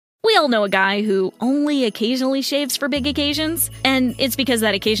all know a guy who only occasionally shaves for big occasions, and it's because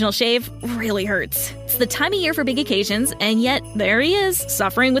that occasional shave really hurts. It's the time of year for big occasions, and yet there he is,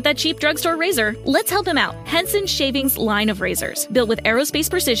 suffering with that cheap drugstore razor. Let's help him out. Henson Shaving's line of razors, built with aerospace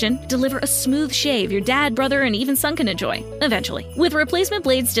precision, deliver a smooth shave your dad, brother, and even son can enjoy, eventually. With replacement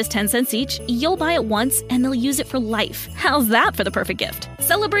blades just 10 cents each, you'll buy it once and they'll use it for life. How's that for the perfect gift?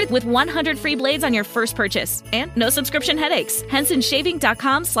 Celebrate with 100 free blades on your first purchase, and no subscription headaches.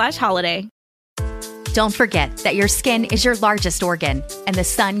 HensonShaving.com/holiday. Don't forget that your skin is your largest organ, and the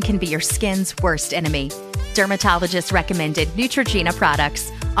sun can be your skin's worst enemy. Dermatologist-recommended Neutrogena products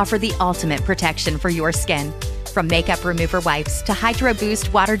offer the ultimate protection for your skin. From makeup remover wipes to Hydro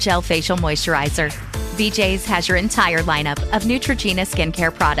Boost Water Gel Facial Moisturizer, BJ's has your entire lineup of Neutrogena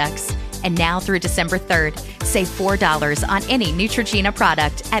skincare products. And now through December 3rd, save $4 on any Neutrogena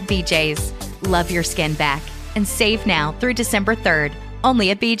product at BJ's. Love your skin back and save now through December 3rd,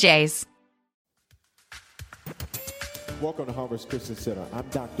 only at BJ's. Welcome to Harvest Christian Center. I'm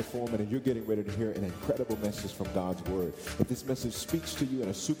Dr. Foreman, and you're getting ready to hear an incredible message from God's Word. If this message speaks to you in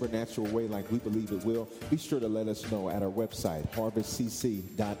a supernatural way like we believe it will, be sure to let us know at our website,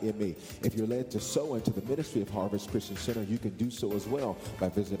 harvestcc.me. If you're led to sow into the ministry of Harvest Christian Center, you can do so as well by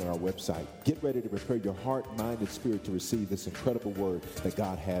visiting our website. Get ready to prepare your heart, mind, and spirit to receive this incredible word that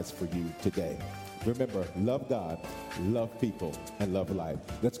God has for you today. Remember, love God, love people, and love life.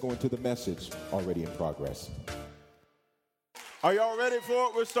 Let's go into the message already in progress. Are y'all ready for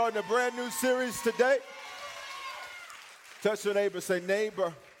it? We're starting a brand new series today. Touch your neighbor, say,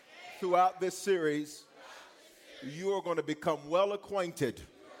 neighbor, throughout this series, you are going to become well acquainted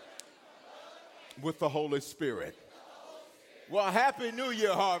with the Holy Spirit. Well, Happy New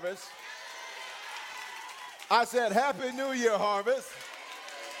Year, Harvest. I said, Happy New Year, Harvest.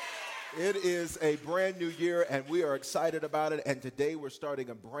 It is a brand new year, and we are excited about it. And today we're starting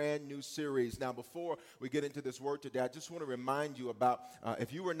a brand new series. Now, before we get into this word today, I just want to remind you about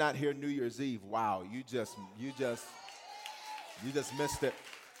if you were not here New Year's Eve, wow, you just missed it.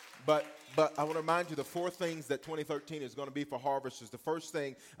 But I want to remind you the four things that 2013 is going to be for Harvesters. The first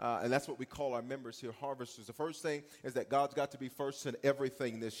thing, and that's what we call our members here, Harvesters. The first thing is that God's got to be first in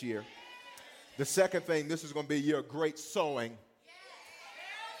everything this year. The second thing, this is going to be a year of great sowing.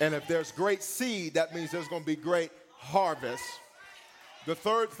 And if there's great seed, that means there's going to be great harvest. The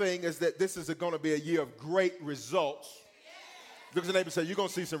third thing is that this is going to be a year of great results. Look at your neighbor and say, you're going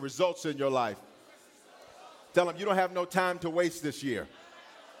to see some results in your life. Tell them you don't have no time to waste this year.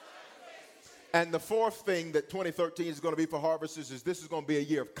 And the fourth thing that 2013 is going to be for Harvesters is this is going to be a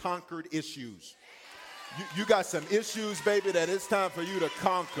year of conquered issues. You got some issues, baby, that it's time for you to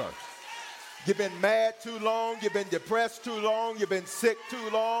conquer. You've been mad too long. You've been depressed too long. You've been sick too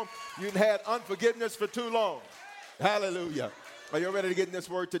long. You've had unforgiveness for too long. Hallelujah. Are you ready to get in this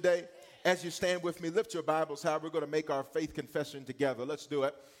word today? As you stand with me, lift your Bibles high. We're going to make our faith confession together. Let's do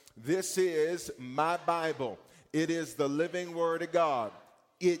it. This is my Bible. It is the living word of God.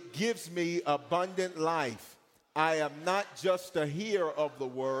 It gives me abundant life. I am not just a hearer of the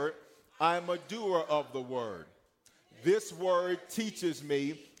word. I am a doer of the word. This word teaches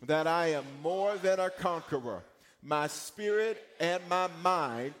me that I am more than a conqueror. My spirit and my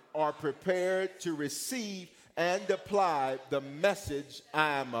mind are prepared to receive and apply the message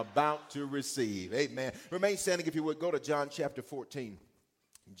I am about to receive. Amen. Remain standing if you would. Go to John chapter 14.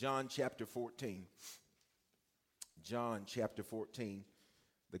 John chapter 14. John chapter 14.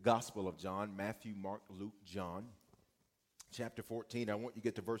 The Gospel of John, Matthew, Mark, Luke, John. Chapter 14. I want you to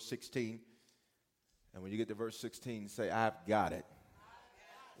get to verse 16. And when you get to verse 16, say, I've got it.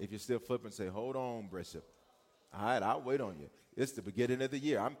 If you're still flipping, say, hold on, Bishop. All right, I'll wait on you. It's the beginning of the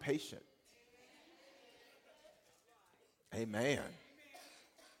year. I'm patient. Amen.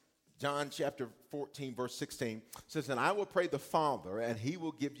 John chapter 14, verse 16 says, and I will pray the Father, and he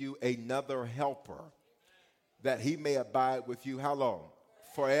will give you another helper, that he may abide with you how long?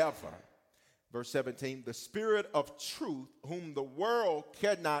 Forever. Verse 17, the Spirit of truth, whom the world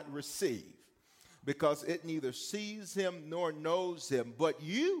cannot receive, because it neither sees him nor knows him, but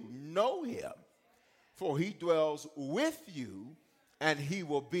you know him, for he dwells with you, and he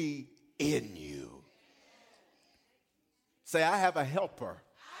will be in you. Say, I have a helper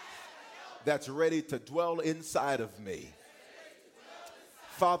that's ready to dwell inside of me.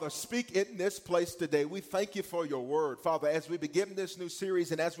 Father, speak in this place today. We thank you for your word. Father, as we begin this new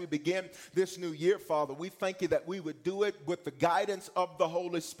series and as we begin this new year, Father, we thank you that we would do it with the guidance of the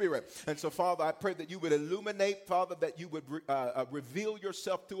Holy Spirit. And so, Father, I pray that you would illuminate, Father, that you would reveal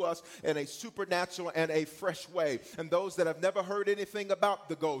yourself to us in a supernatural and a fresh way. And those that have never heard anything about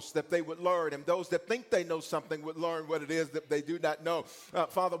the ghost, that they would learn. And those that think they know something would learn what it is that they do not know.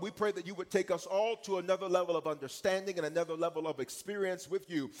 Father, we pray that you would take us all to another level of understanding and another level of experience with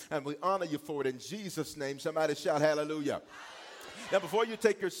you. And we honor you for it in Jesus' name. Somebody shout hallelujah. Now, before you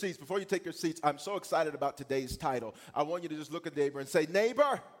take your seats, I'm so excited about today's title. I want you to just look at neighbor and say,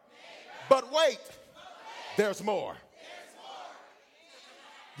 neighbor, but wait, there's more.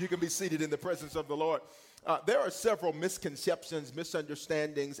 You can be seated in the presence of the Lord. There are several misconceptions,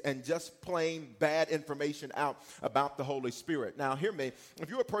 misunderstandings, and just plain bad information out about the Holy Spirit. Now, hear me. If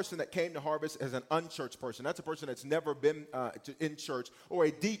you're a person that came to Harvest as an unchurched person, that's a person that's never been in church, or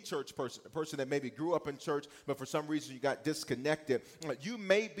a de-church person, a person that maybe grew up in church, but for some reason you got disconnected, you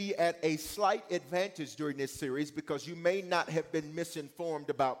may be at a slight advantage during this series because you may not have been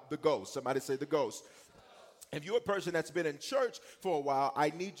misinformed about the ghost. Somebody say the ghost. If you're a person that's been in church for a while, I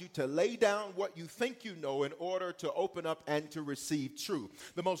need you to lay down what you think you know in order to open up and to receive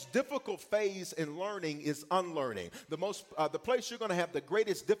truth. The most difficult phase in learning is unlearning. The place you're going to have the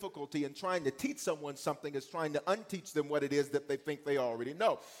greatest difficulty in trying to teach someone something is trying to unteach them what it is that they think they already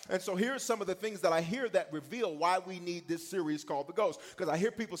know. And so here's some of the things that I hear that reveal why we need this series called The Ghost. Because I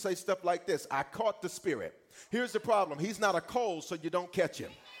hear people say stuff like this: I caught the Spirit. Here's the problem: he's not a cold, so you don't catch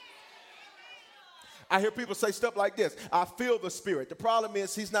him. I hear people say stuff like this: I feel the Spirit. The problem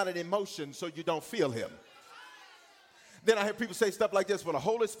is he's not an emotion, so you don't feel him. Then I hear people say stuff like this: well, the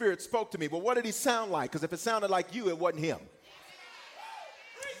Holy Spirit spoke to me. Well, what did he sound like? Because if it sounded like you, it wasn't him.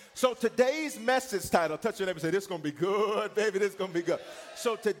 So today's message title, touch your neighbor and say, this is going to be good, baby, this is going to be good.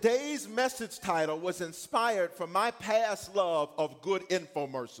 So today's message title was inspired from my past love of good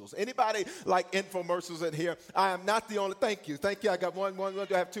infomercials. Anybody like infomercials in here? I am not the only. Thank you. I got one. Do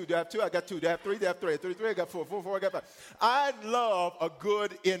I have two? I got two. Do I have three? I got four. I got five. I love a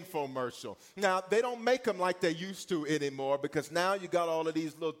good infomercial. Now, they don't make them like they used to anymore because now you got all of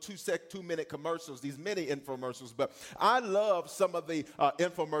these little 2-minute commercials, these mini infomercials. But I love some of the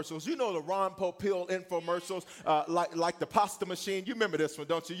infomercials. You know the Ron Popeil infomercials, like the pasta machine. You remember this one,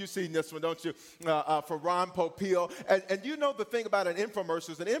 don't you? You've seen this one, don't you? For Ron Popeil. And you know the thing about an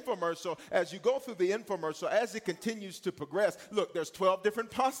infomercial, as you go through the infomercial, as it continues to progress, look, there's 12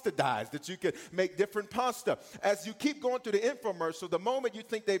 different pasta dyes that you can make different pasta. As you keep going through the infomercial, the moment you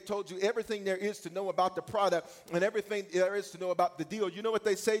think they've told you everything there is to know about the product and everything there is to know about the deal, you know what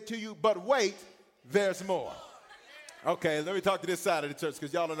they say to you? But wait, there's more. Okay, let me talk to this side of the church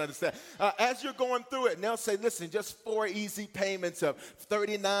because y'all don't understand. As you're going through it, and they'll say, listen, just 4 easy payments of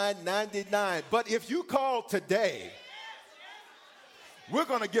 $39.99. But if you call today, we're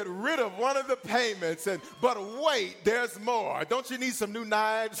going to get rid of one of the payments. But wait, there's more. Don't you need some new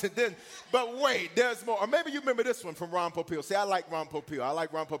knives? But wait, there's more. Or maybe you remember this one from Ron Popeil. See, I like Ron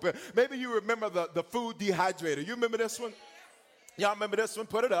Popeil. Maybe you remember the food dehydrator. You remember this one? Y'all remember this one?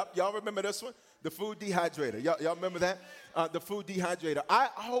 Put it up. Y'all remember this one? The food dehydrator. Y'all remember that? The food dehydrator. I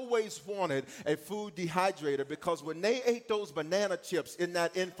always wanted a food dehydrator because when they ate those banana chips in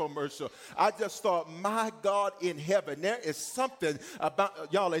that infomercial, I just thought, my God in heaven, there is something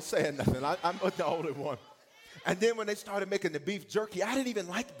about, y'all ain't saying nothing. I'm the only one. And then when they started making the beef jerky, I didn't even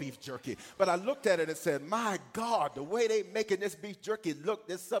like beef jerky. But I looked at it and said, my God, the way they making this beef jerky, look,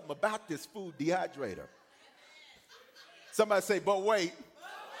 there's something about this food dehydrator. Somebody say, but wait,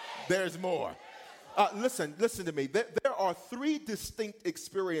 there's more. Listen to me. There are 3 distinct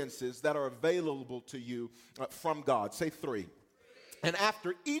experiences that are available to you from God. Say 3. And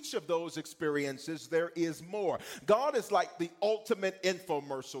after each of those experiences, there is more. God is like the ultimate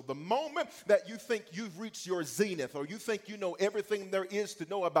infomercial. The moment that you think you've reached your zenith or you think you know everything there is to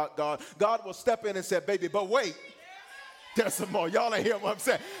know about God, God will step in and say, baby, but wait. There's some more. Y'all ain't hear what I'm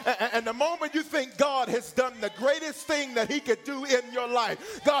saying. And the moment you think God has done the greatest thing that he could do in your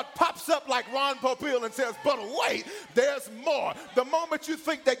life, God pops up like Ron Popeil and says, but wait, there's more. The moment you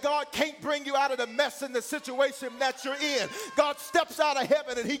think that God can't bring you out of the mess and the situation that you're in, God steps out of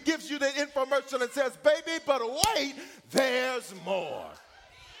heaven and he gives you the infomercial and says, baby, but wait, there's more.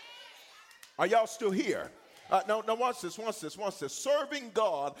 Are y'all still here? Now watch this. Serving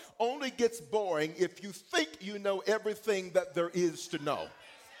God only gets boring if you think you know everything that there is to know.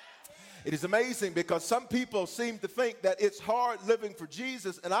 It is amazing because some people seem to think that it's hard living for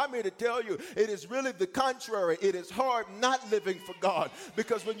Jesus, and I'm here to tell you it is really the contrary. It is hard not living for God,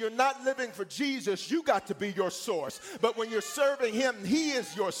 because when you're not living for Jesus, you got to be your source. But when you're serving him, he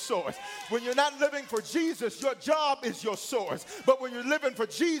is your source. When you're not living for Jesus, your job is your source. But when you're living for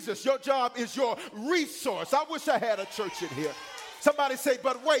Jesus, your job is your resource. I wish I had a church in here. Somebody say,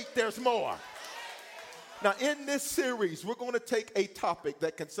 but wait, there's more. Now, in this series, we're going to take a topic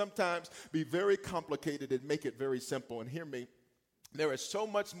that can sometimes be very complicated and make it very simple. And hear me, there is so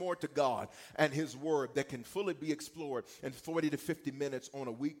much more to God and his word that can fully be explored in 40 to 50 minutes on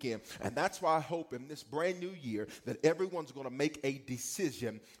a weekend. And that's why I hope in this brand new year that everyone's going to make a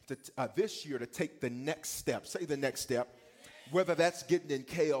decision to, this year to take the next step. Say the next step. Whether that's getting in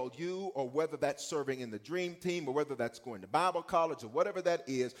KLU or whether that's serving in the Dream Team or whether that's going to Bible college or whatever that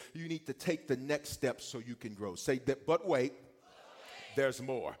is, you need to take the next step so you can grow. Say that, but wait, there's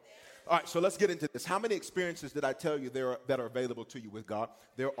more. All right, so let's get into this. How many experiences did I tell you that are available to you with God?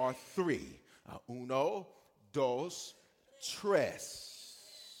 There are three. Uno, dos, tres.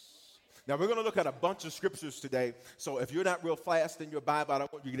 Now, we're going to look at a bunch of scriptures today. So if you're not real fast in your Bible, I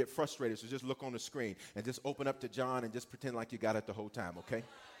don't want you to get frustrated. So just look on the screen and just open up to John and just pretend like you got it the whole time, okay?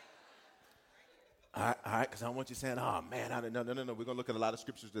 All right, because I don't want you saying, oh, man, no. We're going to look at a lot of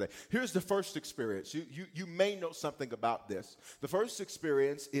scriptures today. Here's the first experience. You may know something about this. The first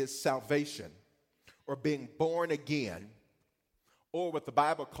experience is salvation, or being born again, or what the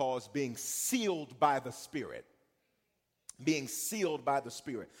Bible calls being sealed by the Spirit. Being sealed by the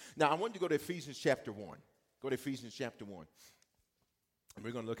Spirit. Now, I want you to go to Ephesians chapter 1. Go to Ephesians chapter 1. And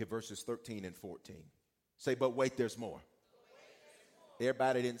we're going to look at verses 13 and 14. Say, but wait, there's more.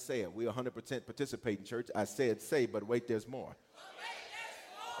 Everybody didn't say it. We 100% participate in church. I said, say, but wait, there's more.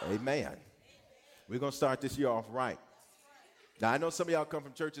 Amen. We're going to start this year off right. Now, I know some of y'all come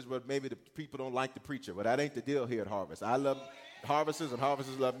from churches where maybe the people don't like the preacher, but that ain't the deal here at Harvest. I love harvesters, and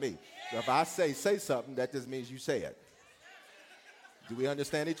harvesters love me. So if I say something, that just means you say it. Do we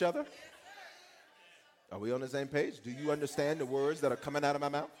understand each other? Are we on the same page? Do you understand the words that are coming out of my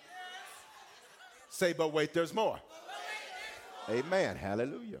mouth? Say, but wait, there's more. Amen.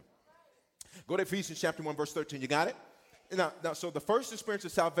 Hallelujah. Go to Ephesians chapter 1, verse 13. You got it? Now, so the first experience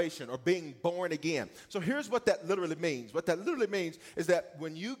of salvation, or being born again. So here's what that literally means. What that literally means is that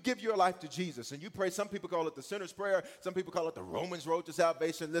when you give your life to Jesus and you pray, some people call it the sinner's prayer, some people call it the Romans road to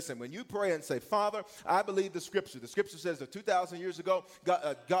salvation. Listen, when you pray and say, Father, I believe the scripture. The scripture says that 2,000 years ago,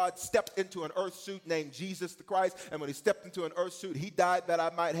 God stepped into an earth suit named Jesus the Christ. And when he stepped into an earth suit, he died that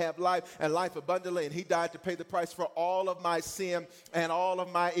I might have life and life abundantly. And he died to pay the price for all of my sin and all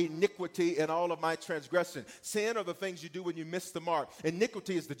of my iniquity and all of my transgression. Sin are the things you do when you miss the mark.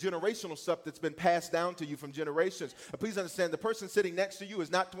 Iniquity is the generational stuff that's been passed down to you from generations. Please understand, the person sitting next to you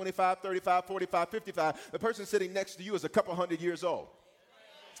is not 25, 35, 45, 55. The person sitting next to you is a couple hundred years old.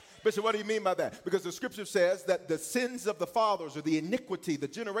 Bishop, what do you mean by that? Because the scripture says that the sins of the fathers, or the iniquity, the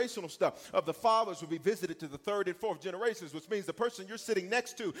generational stuff of the fathers, will be visited to the third and fourth generations, which means the person you're sitting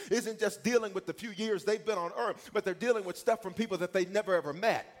next to isn't just dealing with the few years they've been on earth, but they're dealing with stuff from people that they never ever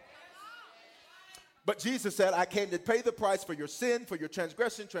met. But Jesus said, I came to pay the price for your sin, for your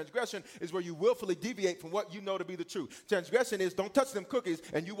transgression. Transgression is where you willfully deviate from what you know to be the truth. Transgression is don't touch them cookies,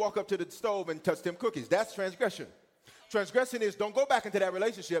 and you walk up to the stove and touch them cookies. That's transgression. Transgression is don't go back into that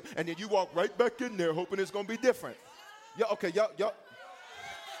relationship, and then you walk right back in there hoping it's going to be different. Y'all.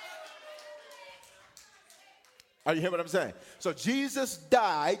 Are you hearing what I'm saying? So Jesus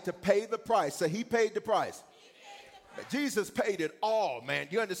died to pay the price. So he paid the price. Jesus paid it all, man.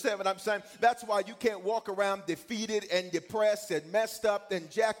 You understand what I'm saying? That's why you can't walk around defeated and depressed and messed up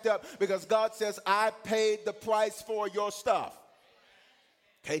and jacked up, because God says, I paid the price for your stuff.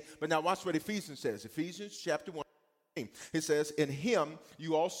 Okay, but now watch what Ephesians says. Ephesians chapter 1. It says, in him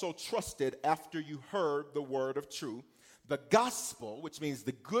you also trusted after you heard the word of truth, the gospel, which means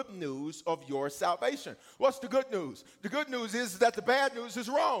the good news of your salvation. What's the good news? The good news is that the bad news is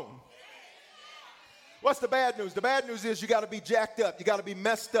wrong. What's the bad news? The bad news is you got to be jacked up. You got to be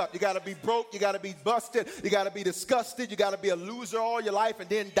messed up. You got to be broke. You got to be busted. You got to be disgusted. You got to be a loser all your life and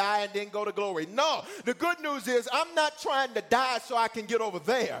then die and then go to glory. No, the good news is I'm not trying to die so I can get over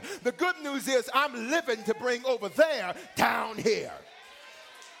there. The good news is I'm living to bring over there down here.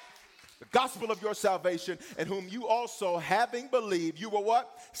 The gospel of your salvation, in whom you also, having believed, you were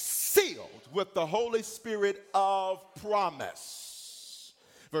what? Sealed with the Holy Spirit of promise.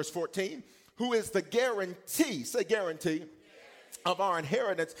 Verse 14. Who is the guarantee, say guarantee, of our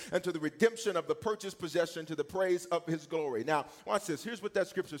inheritance and to the redemption of the purchased possession to the praise of his glory. Now, watch this. Here's what that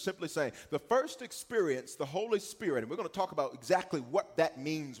scripture is simply saying. The first experience, the Holy Spirit, and we're going to talk about exactly what that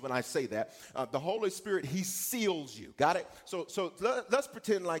means when I say that. The Holy Spirit, he seals you. Got it? So let's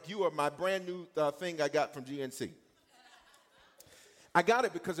pretend like you are my brand new thing I got from GNC. I got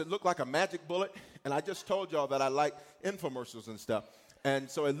it because it looked like a magic bullet, and I just told y'all that I like infomercials and stuff. And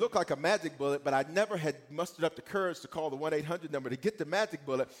so it looked like a magic bullet, but I never had mustered up the courage to call the 1-800 number to get the magic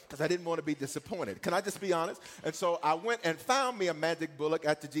bullet because I didn't want to be disappointed. Can I just be honest? And so I went and found me a magic bullet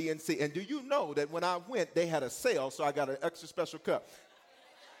at the GNC. And do you know that when I went, they had a sale, so I got an extra special cup.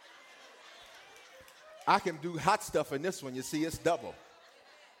 I can do hot stuff in this one. You see, it's double.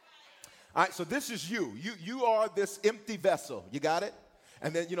 All right, so this is you. You are this empty vessel. You got it?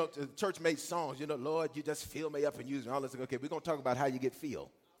 And then, the church made songs, Lord, you just fill me up and use me. All this. Okay, we're going to talk about how you get filled.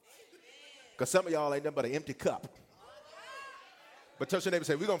 Because some of y'all ain't nothing but an empty cup. But touch your neighbor and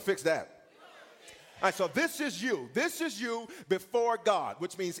say, we're going to fix that. All right, so this is you. This is you before God,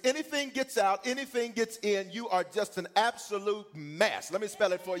 which means anything gets out, anything gets in, you are just an absolute mess. Let me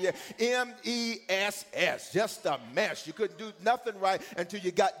spell it for you. M-E-S-S, just a mess. You couldn't do nothing right until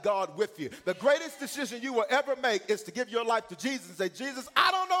you got God with you. The greatest decision you will ever make is to give your life to Jesus and say, Jesus, I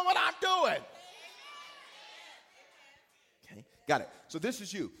don't know what I'm doing. Okay, got it. So this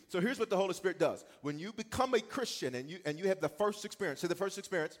is you. So here's what the Holy Spirit does. When you become a Christian and you have the first experience, say the first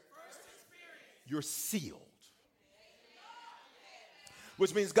experience. You're sealed.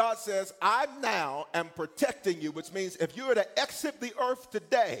 Which means God says, I now am protecting you, which means if you were to exit the earth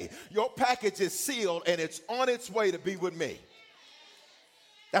today, your package is sealed and it's on its way to be with me.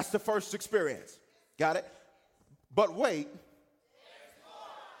 That's the first experience. Got it? But wait.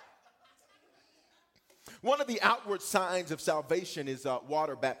 One of the outward signs of salvation is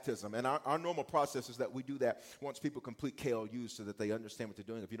water baptism. And our normal process is that we do that once people complete KLU so that they understand what they're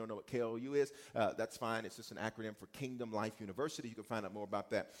doing. If you don't know what KLU is, that's fine. It's just an acronym for Kingdom Life University. You can find out more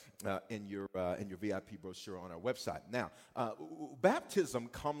about that in your VIP brochure on our website. Now, baptism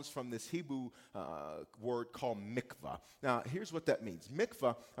comes from this Hebrew word called mikvah. Now, here's what that means.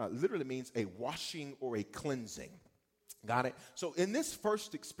 Mikvah literally means a washing or a cleansing. Got it? So in this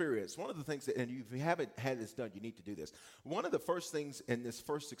first experience, one of the things that, and if you haven't had this done, you need to do this. One of the first things in this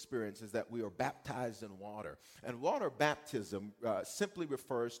first experience is that we are baptized in water. And water baptism simply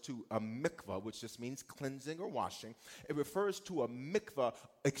refers to a mikvah, which just means cleansing or washing. It refers to a mikvah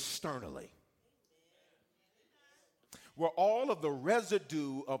externally, where all of the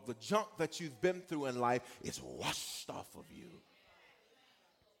residue of the junk that you've been through in life is washed off of you.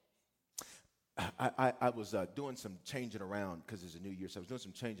 I was doing some changing around because it's a new year, so I was doing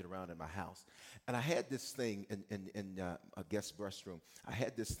some changing around in my house. And I had this thing in a guest restroom. I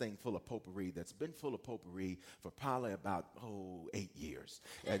had this thing full of potpourri that's been full of potpourri for probably about, 8 years.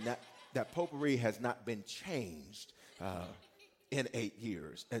 And that potpourri has not been changed in 8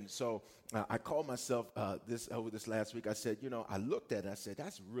 years. And so I called myself over this last week. I said, I looked at it. I said,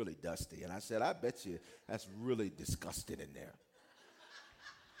 that's really dusty. And I said, I bet you that's really disgusting in there.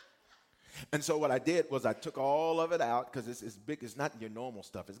 And so what I did was I took all of it out because it's big. It's not your normal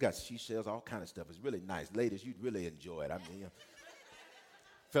stuff. It's got seashells, all kind of stuff. It's really nice. Ladies, you'd really enjoy it. I mean,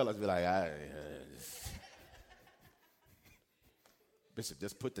 fellas be like, Bishop,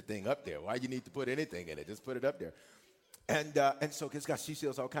 just put the thing up there. Why you need to put anything in it? Just put it up there. And so it's got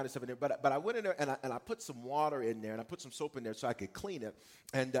seashells, all kind of stuff in there. But I went in there and I put some water in there and I put some soap in there so I could clean it.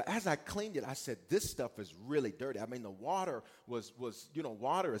 And as I cleaned it, I said, this stuff is really dirty. I mean, the water was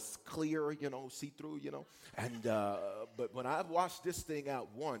water is clear, see-through, And but when I washed this thing out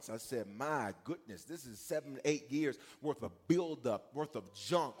once, I said, my goodness, this is 7-8 years worth of buildup, worth of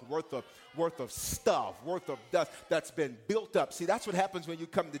junk, worth of stuff, worth of dust that's been built up. See, that's what happens when you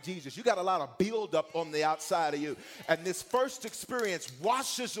come to Jesus. You got a lot of buildup on the outside of you. And this first experience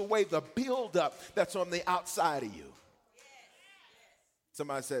washes away the buildup that's on the outside of you.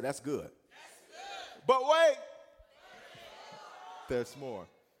 Somebody said, that's good. But wait, there's more.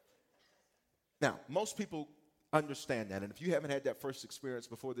 Now, most people understand that. And if you haven't had that first experience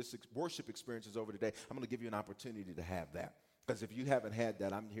before this worship experience is over today, I'm going to give you an opportunity to have that. Because if you haven't had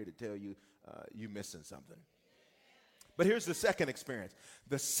that, I'm here to tell you, you're missing something. But here's the second experience.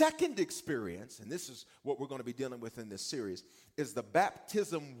 The second experience, and this is what we're going to be dealing with in this series, is the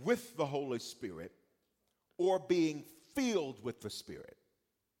baptism with the Holy Spirit or being filled with the Spirit.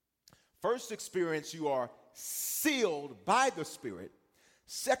 First experience, you are sealed by the Spirit.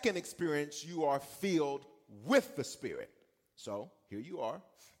 Second experience, you are filled with the Spirit. So here you are.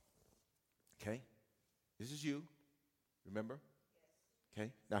 Okay, this is you. Remember? Okay,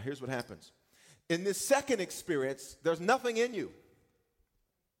 now here's what happens. In this second experience, there's nothing in you.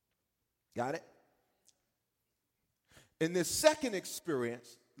 Got it? In this second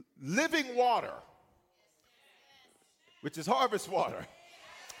experience, living water, which is harvest water,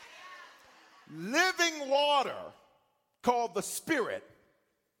 living water called the Spirit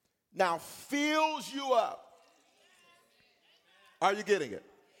now fills you up. Are you getting it?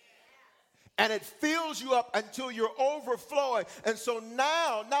 And it fills you up until you're overflowing. And so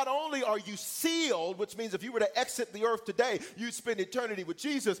now, not only are you sealed, which means if you were to exit the earth today, you'd spend eternity with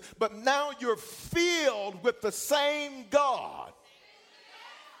Jesus, but now you're filled with the same God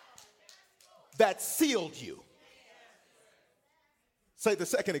that sealed you. Say the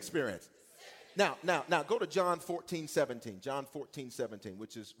second experience. Now, go to John 14:17. John 14:17,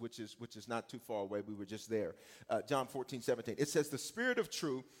 which is not too far away. We were just there. John 14:17. It says, "The Spirit of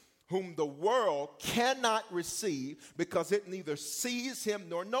truth, whom the world cannot receive because it neither sees him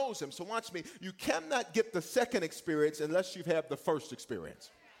nor knows him." So watch me. You cannot get the second experience unless you've had the first experience.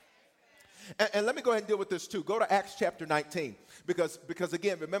 And let me go ahead and deal with this too. Go to Acts chapter 19. Because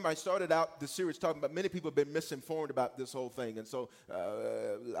again, remember I started out the series talking about many people have been misinformed about this whole thing. And so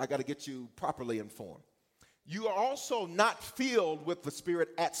I got to get you properly informed. You are also not filled with the Spirit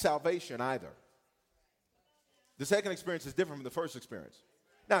at salvation either. The second experience is different from the first experience.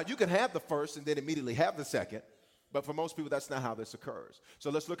 Now, you can have the first and then immediately have the second. But for most people, that's not how this occurs.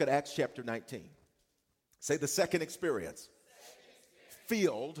 So let's look at Acts chapter 19. Say the second experience.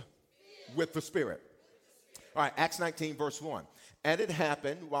 Filled with the Spirit. All right, Acts 19, verse 1. "And it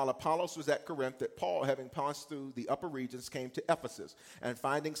happened while Apollos was at Corinth that Paul, having passed through the upper regions, came to Ephesus, and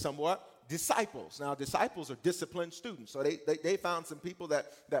finding somewhat disciples." Now, disciples are disciplined students. So they found some people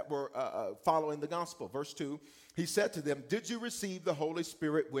that were following the gospel. Verse 2, he said to them, "Did you receive the Holy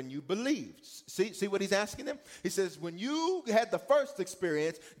Spirit when you believed?" See what he's asking them? He says, when you had the first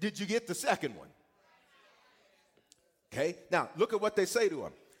experience, did you get the second one? Okay, now look at what they say to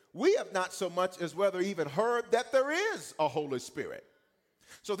him. "We have not so much as whether even heard that there is a Holy Spirit."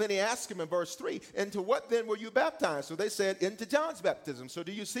 So then he asked him in verse 3, "Into what then were you baptized?" So they said, "Into John's baptism." So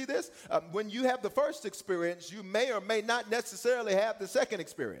do you see this? When you have the first experience, you may or may not necessarily have the second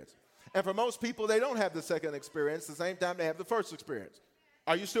experience. And for most people, they don't have the second experience the same time they have the first experience.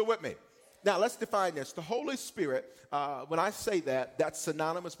 Are you still with me? Now, let's define this. The Holy Spirit, when I say that, that's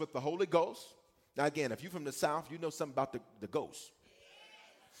synonymous with the Holy Ghost. Now, again, if you're from the South, you know something about the ghost.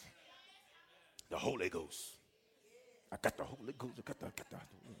 The Holy Ghost. I got the Holy Ghost. I got the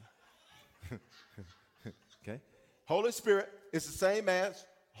Okay. Holy Spirit is the same as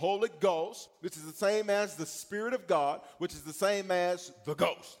Holy Ghost, which is the same as the Spirit of God, which is the same as the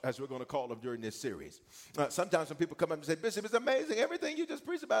Ghost, as we're going to call him during this series. Sometimes when people come up and say, "Bishop, it's amazing. Everything you just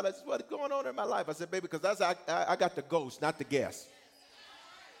preached about, that's what's going on in my life." I said, "Baby, because I got the ghost, not the guess.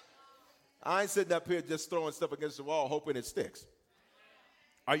 I ain't sitting up here just throwing stuff against the wall hoping it sticks."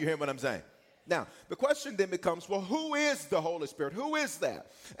 Are you hearing what I'm saying? Now, the question then becomes, well, who is the Holy Spirit? Who is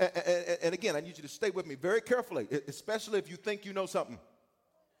that? And again, I need you to stay with me very carefully, especially if you think you know something,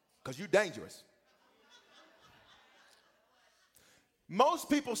 because you're dangerous. Most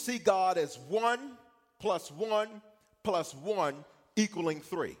people see God as 1 + 1 + 1 equaling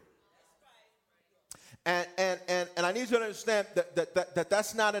 3. And I need you to understand that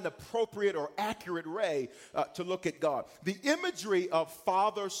that's not an appropriate or accurate way to look at God. The imagery of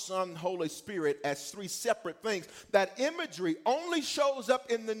Father, Son, Holy Spirit as 3 separate things, that imagery only shows up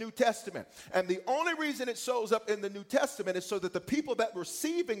in the New Testament. And the only reason it shows up in the New Testament is so that the people that were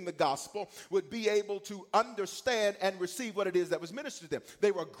receiving the gospel would be able to understand and receive what it is that was ministered to them.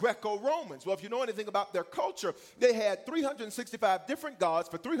 They were Greco-Romans. Well, if you know anything about their culture, they had 365 different gods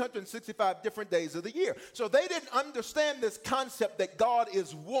for 365 different days of the year. So they didn't understand this concept that God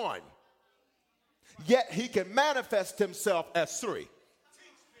is 1, yet he can manifest himself as 3.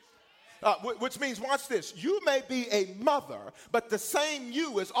 Which means, watch this, you may be a mother, but the same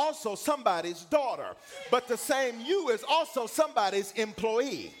you is also somebody's daughter. But the same you is also somebody's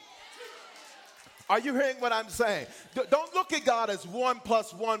employee. Are you hearing what I'm saying? Don't look at God as 1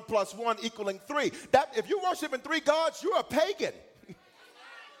 + 1 + 1 equaling 3. That, if you're worshiping 3 gods, you're a pagan.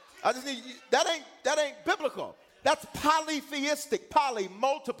 That ain't biblical. That's polytheistic.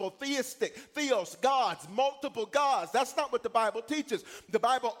 Multiple, theistic, theos, gods, multiple gods. That's not what the Bible teaches. The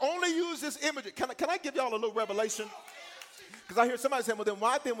Bible only uses imagery. Can I give y'all a little revelation? Because I hear somebody saying, "Well, then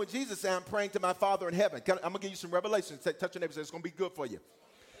why then when Jesus said, 'I'm praying to my Father in heaven'?" I'm going to give you some revelation. Touch your neighbor and say, "It's going to be good for you."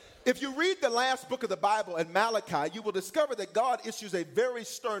 If you read the last book of the Bible in Malachi, you will discover that God issues a very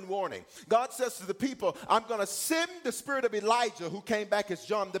stern warning. God says to the people, "I'm going to send the spirit of Elijah," who came back as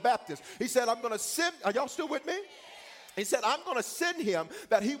John the Baptist. He said, "I'm going to send," are y'all still with me? He said, I'm going to send him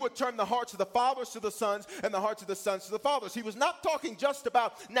that he would turn the hearts of the fathers to the sons and the hearts of the sons to the fathers. He was not talking just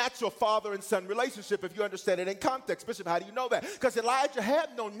about natural father and son relationship, if you understand it in context. Bishop, how do you know that? Because Elijah had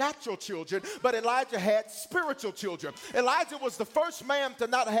no natural children, but Elijah had spiritual children. Elijah was the first man to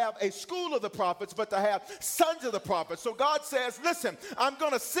not have a school of the prophets, but to have sons of the prophets. So God says, listen, I'm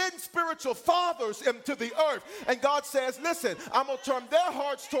going to send spiritual fathers into the earth. And God says, listen, I'm going to turn their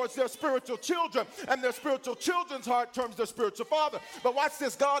hearts towards their spiritual children, and their spiritual children's heart terms their spiritual father. But watch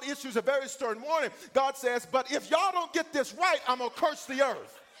this. God issues a very stern warning. God says, but if y'all don't get this right, I'm going to curse the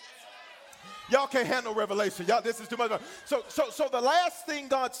earth. Y'all can't handle revelation. Y'all, this is too much. So the last thing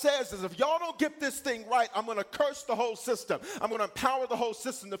God says is, if y'all don't get this thing right, I'm going to curse the whole system. I'm going to empower the whole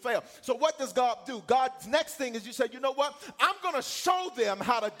system to fail. So what does God do? God's next thing is, you say, you know what? I'm going to show them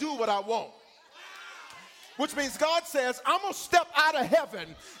how to do what I want. Which means God says, I'm going to step out of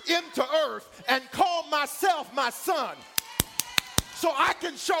heaven into earth and call myself my son, so I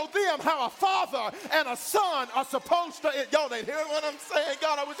can show them how a father and a son are supposed to. Y'all ain't hearing what I'm saying?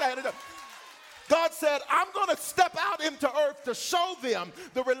 God, I wish I had it up. God said, I'm going to step out into earth to show them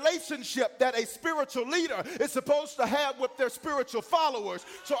the relationship that a spiritual leader is supposed to have with their spiritual followers.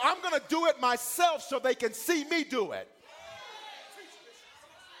 So I'm going to do it myself so they can see me do it.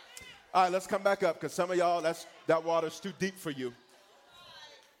 All right, let's come back up, because some of y'all, that water's too deep for you.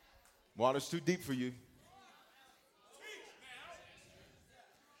 Water's too deep for you.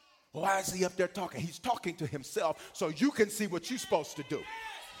 Why is he up there talking? He's talking to himself so you can see what you're supposed to do.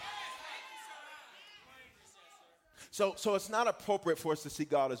 So it's not appropriate for us to see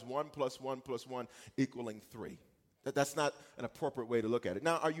God as 1 + 1 + 1 = 3. That's not an appropriate way to look at it.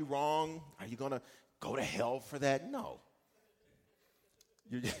 Now, are you wrong? Are you going to go to hell for that? No.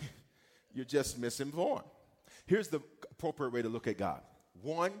 You're just misinformed. Here's the appropriate way to look at God.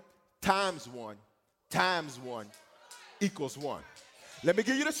 1 times 1 times 1 = 1. Let me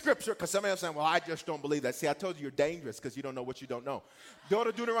give you the scripture, because some of you are saying, well, I just don't believe that. See, I told you you're dangerous because you don't know what you don't know. Go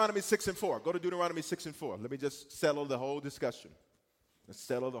to Deuteronomy 6:4. Go to Deuteronomy 6:4. Let me just settle the whole discussion. Let's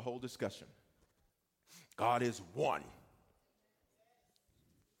settle the whole discussion. God is one.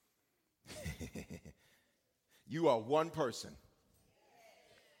 You are one person.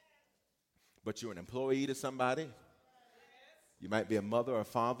 But you're an employee to somebody. You might be a mother or a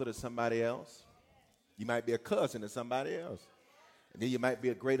father to somebody else. You might be a cousin to somebody else. And then you might be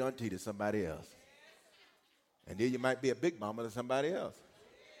a great auntie to somebody else. And then you might be a big mama to somebody else.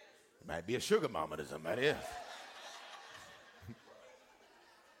 You might be a sugar mama to somebody else.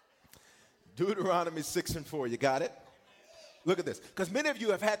 Deuteronomy 6:4, you got it? Look at this. Because many of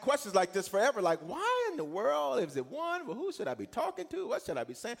you have had questions like this forever. Like, why in the world is it one? Well, who should I be talking to? What should I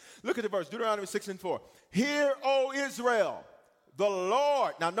be saying? Look at the verse, Deuteronomy 6:4. Hear, O Israel, the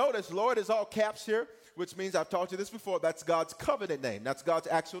Lord. Now notice, Lord is all caps here, which means, I've taught you this before, that's God's covenant name. That's God's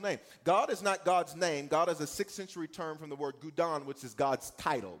actual name. God is not God's name. God is a 6th century term from the word Gudon, which is God's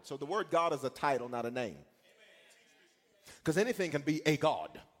title. So the word God is a title, not a name. Because anything can be a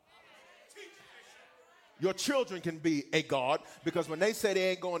God. Your children can be a God, because when they say they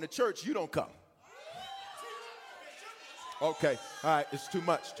ain't going to church, you don't come. Okay, all right, it's too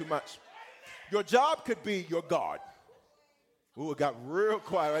much. Your job could be your God. Ooh, it got real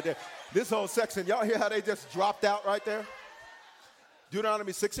quiet right there. This whole section, y'all hear how they just dropped out right there?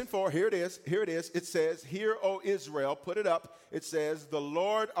 Deuteronomy 6:4, here it is. It says, Hear, O Israel, put it up. It says, the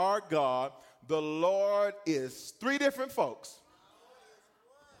Lord our God, the Lord is 3 different folks.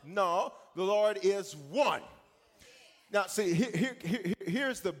 No, the Lord is one. Now, see,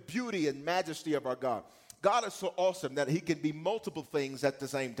 here's the beauty and majesty of our God. God is so awesome that he can be multiple things at the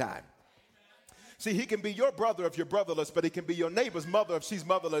same time. See, he can be your brother if you're brotherless, but he can be your neighbor's mother if she's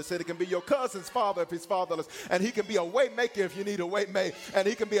motherless, and he can be your cousin's father if he's fatherless, and he can be a way maker if you need a way made, and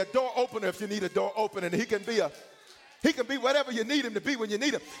he can be a door opener if you need a door opener, and he can be whatever you need him to be when you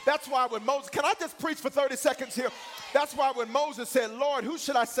need him. That's why when Moses, can I just preach for 30 seconds here? That's why when Moses said, Lord, who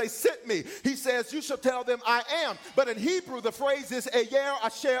should I say sent me? He says, you shall tell them I am. But in Hebrew, the phrase is ayer,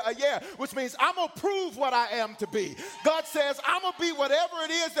 asher, ayer, which means I'm going to prove what I am to be. God says, I'm going to be whatever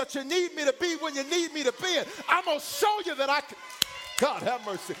it is that you need me to be when you need me to be it. I'm going to show you that I can. God have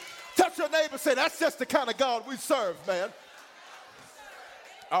mercy. Touch your neighbor and say, that's just the kind of God we serve, man.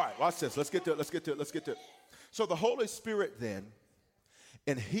 All right, watch this. Let's get to it. So the Holy Spirit then,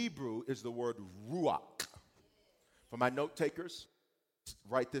 in Hebrew, is the word ruach. For my note takers,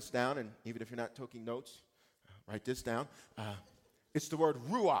 write this down, and even if you're not taking notes, write this down. It's the word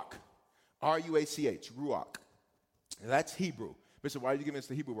ruach, R-U-A-C-H, ruach. That's Hebrew. Bishop, why are you giving us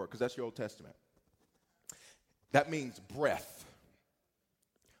the Hebrew word? Because that's your Old Testament. That means breath,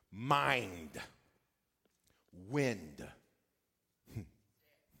 mind, wind.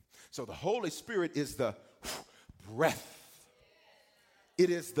 So the Holy Spirit is the breath. It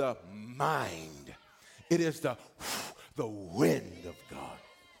is the mind. It is the wind of God.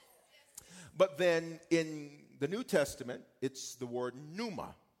 But then in the New Testament, it's the word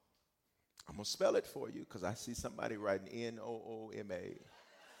pneuma. I'm going to spell it for you because I see somebody writing N-O-O-M-A.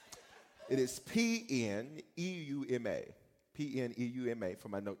 It is P-N-E-U-M-A. P-N-E-U-M-A for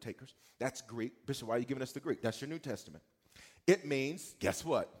my note takers. That's Greek. Bishop, why are you giving us the Greek? That's your New Testament. It means, guess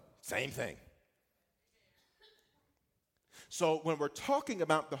what? Same thing. So when we're talking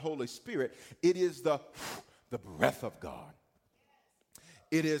about the Holy Spirit, it is the breath of God.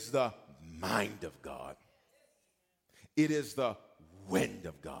 It is the mind of God. It is the wind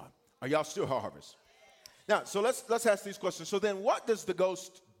of God. Are y'all still Harvest? Now, so let's ask these questions. So then what does the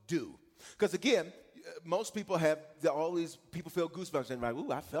ghost do? Because again, most people all these people feel goosebumps and like,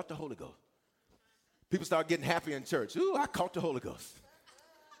 ooh, I felt the Holy Ghost. People start getting happy in church. Ooh, I caught the Holy Ghost.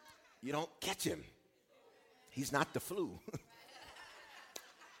 You don't catch him. He's not the flu.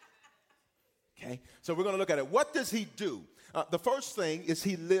 Okay, so we're going to look at it. What does he do? The first thing is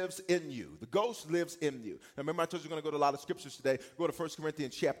he lives in you. The ghost lives in you. Now, remember I told you we're going to go to a lot of scriptures today. Go to 1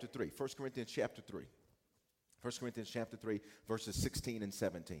 Corinthians chapter 3. 1 Corinthians chapter 3. 1 Corinthians chapter 3, verses 16 and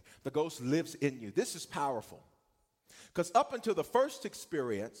 17. The ghost lives in you. This is powerful. Because up until the first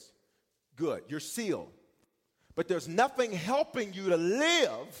experience, good, you're sealed. But there's nothing helping you to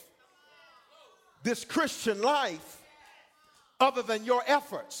live this Christian life other than your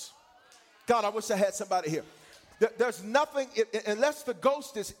efforts. God, I wish I had somebody here. There's nothing, unless the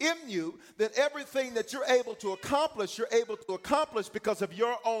ghost is in you, then everything that you're able to accomplish because of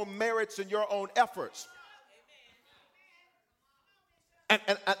your own merits and your own efforts.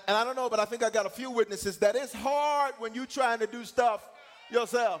 And I don't know, but I think I got a few witnesses that it's hard when you're trying to do stuff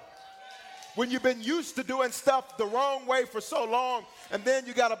yourself. When you've been used to doing stuff the wrong way for so long, and then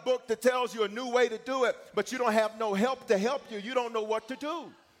you got a book that tells you a new way to do it, but you don't have no help to help you. You don't know what to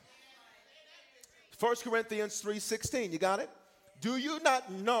do. 1 Corinthians 3:16, you got it? Do you not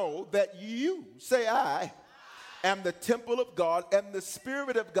know that you, say I, am the temple of God, and the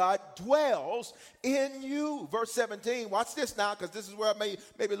Spirit of God dwells in you? Verse 17, watch this now, because this is where I may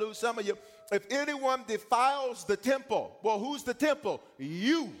maybe lose some of you. If anyone defiles the temple, well, who's the temple?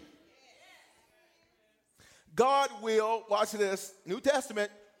 You. God will, watch this, New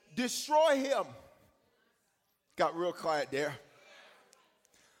Testament, destroy him. Got real quiet there.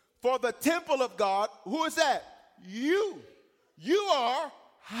 For the temple of God, who is that? You. You are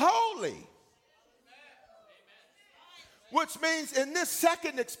holy. Which means in this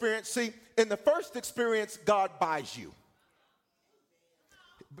second experience, see, in the first experience, God buys you.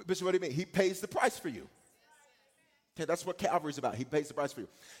 Bishop, what do you mean? He pays the price for you. Okay, that's what Calvary's about. He pays the price for you.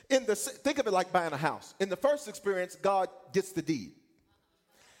 Think of it like buying a house. In the first experience, God gets the deed.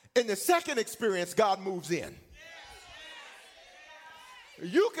 In the second experience, God moves in.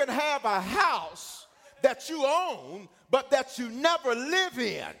 You can have a house that you own, but that you never live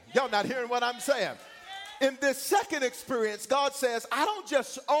in. Y'all not hearing what I'm saying? In this second experience, God says, I don't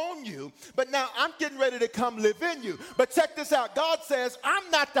just own you, but now I'm getting ready to come live in you. But check this out. God says,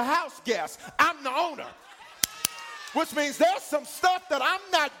 I'm not the house guest. I'm the owner. Which means there's some stuff that I'm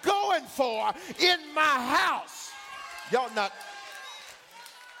not going for in my house. Y'all not.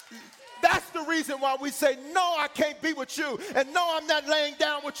 That's the reason why we say, no, I can't be with you. And no, I'm not laying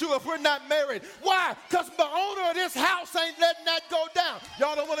down with you if we're not married. Why? Because the owner of this house ain't letting that go down.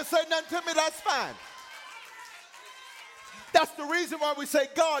 Y'all don't want to say nothing to me? That's fine. That's the reason why we say,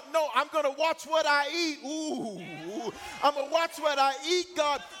 God, no, I'm going to watch what I eat. Ooh, I'm going to watch what I eat,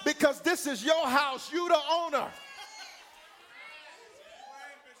 God, because this is your house. You the owner.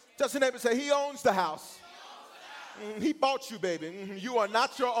 Just your neighbor say, he owns the house. He bought you, baby. You are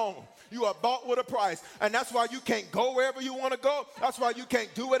not your own. You are bought with a price. And that's why you can't go wherever you want to go. That's why you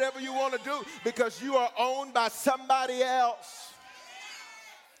can't do whatever you want to do, because you are owned by somebody else.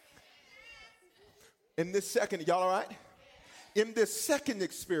 In this second, y'all all right? In this second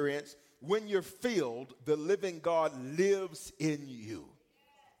experience, when you're filled, the living God lives in you.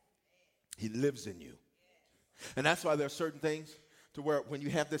 He lives in you. And that's why there are certain things to where when you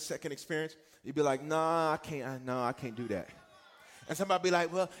have this second experience, you'd be like, I can't do that. And somebody be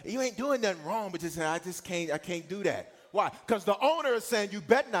like, well, you ain't doing nothing wrong, but just I can't do that. Why? Because the owner is saying, you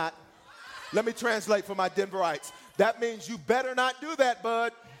bet not. Let me translate for my Denverites. That means you better not do that,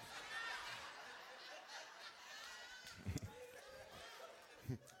 bud.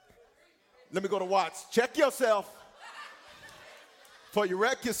 Let me go to Watts. Check yourself before you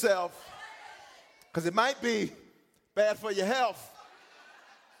wreck yourself, because it might be bad for your health.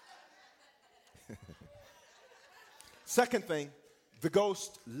 Second thing, the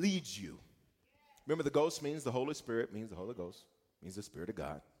ghost leads you. Remember, the ghost means the Holy Spirit, means the Holy Ghost, means the Spirit of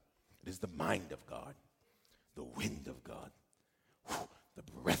God. It is the mind of God, the wind of God, the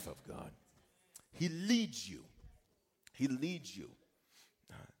breath of God. He leads you. He leads you.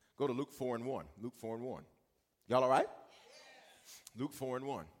 Go to Luke 4:1. Luke 4:1. Y'all all right? Luke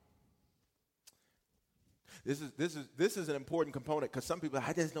 4:1. This is an important component because some people,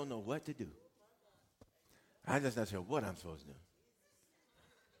 I just don't know what to do. I just not sure what I'm supposed to do.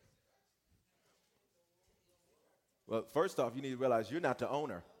 Well, first off, you need to realize you're not the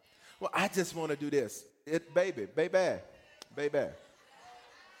owner. Well, I just want to do this. Baby.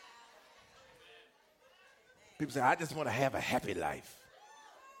 People say, I just want to have a happy life.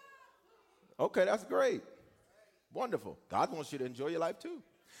 Okay, that's great. Wonderful. God wants you to enjoy your life too.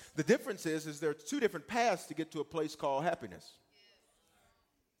 The difference is there are two different paths to get to a place called happiness.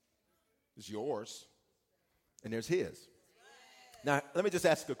 There's yours, and there's his. Now, let me just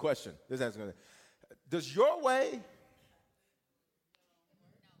ask you a question. Does your way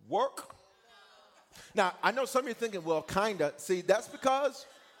work? Now, I know some of you are thinking, well, kind of. See, that's because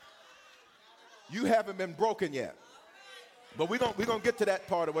you haven't been broken yet. But we're gonna get to that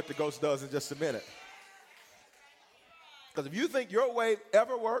part of what the ghost does in just a minute. Because if you think your way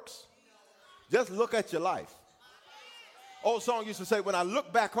ever works, just look at your life. Old song used to say, when I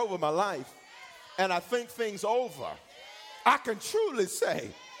look back over my life and I think things over, I can truly say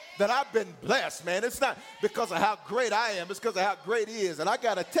that I've been blessed, man. It's not because of how great I am. It's because of how great he is. And I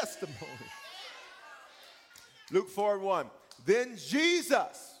got a testimony. Luke 4:1. Then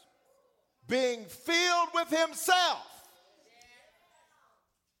Jesus, being filled with himself,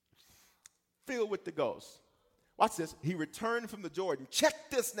 filled with the ghost. Watch this. He returned from the Jordan. Check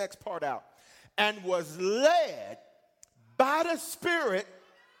this next part out. And was led by the Spirit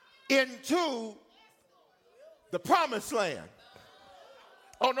into the promised land.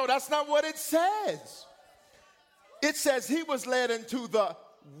 Oh, no, that's not what it says. It says he was led into the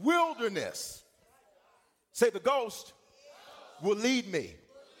wilderness. Say, the ghost will lead me.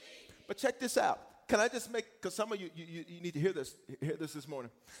 But check this out. Can I just make, because some of you need to hear this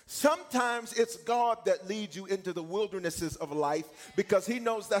morning. Sometimes it's God that leads you into the wildernesses of life because he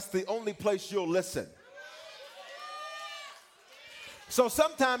knows that's the only place you'll listen. So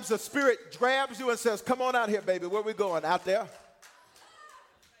sometimes the Spirit grabs you and says, come on out here, baby. Where we going? Out there?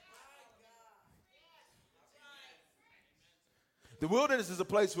 The wilderness is a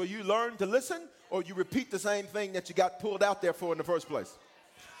place where you learn to listen or you repeat the same thing that you got pulled out there for in the first place.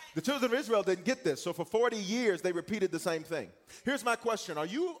 The children of Israel didn't get this, so for 40 years they repeated the same thing. Here's my question. Are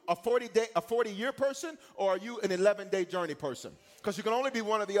you a 40-year person or are you an 11-day journey person? Because you can only be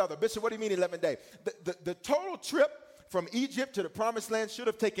one or the other. Bishop, what do you mean 11 days? The total trip from Egypt to the promised land should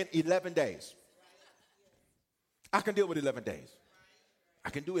have taken 11 days. I can deal with 11 days. I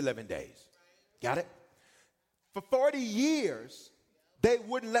can do 11 days. Got it? For 40 years, they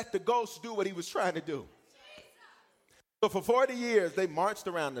wouldn't let the ghost do what he was trying to do. So for 40 years, they marched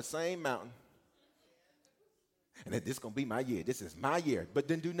around the same mountain. And this is going to be my year. This is my year. But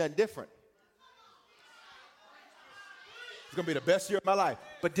didn't do nothing different. It's going to be the best year of my life.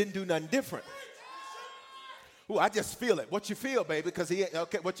 But didn't do nothing different. Ooh, I just feel it. What you feel, baby? Because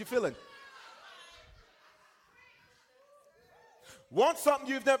okay, what you feeling? Want something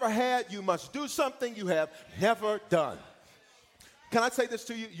you've never had, you must do something you have never done. Can I say this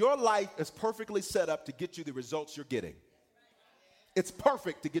to you? Your life is perfectly set up to get you the results you're getting. It's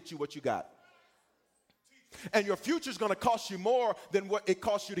perfect to get you what you got. And your future is going to cost you more than what it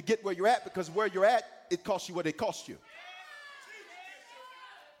costs you to get where you're at, because where you're at, it costs you what it costs you.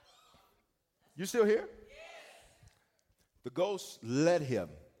 You still here? The ghost led him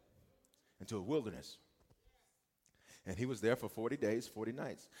into a wilderness. And he was there for 40 days, 40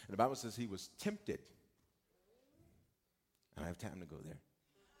 nights. And the Bible says he was tempted. I don't have time to go there.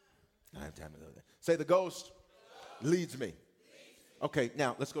 Say, the ghost leads me. Okay,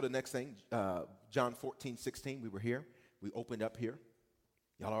 now let's go to the next thing. John 14:16. We were here. We opened up here.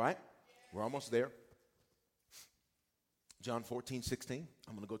 Y'all all right? We're almost there. John 14:16.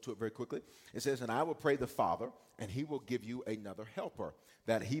 I'm going to go to it very quickly. It says, and I will pray the Father, and he will give you another helper,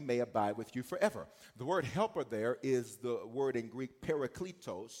 that he may abide with you forever. The word helper there is the word in Greek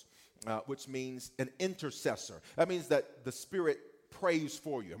parakletos, which means an intercessor. That means that the Spirit prays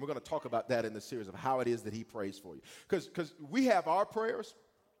for you. And we're going to talk about that in the series of how it is that he prays for you. Because we have our prayers,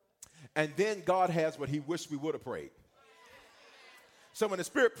 and then God has what he wished we would have prayed. So when the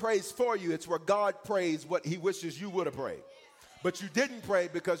Spirit prays for you, it's where God prays what he wishes you would have prayed. But you didn't pray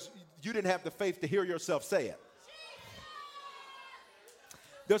because you didn't have the faith to hear yourself say it.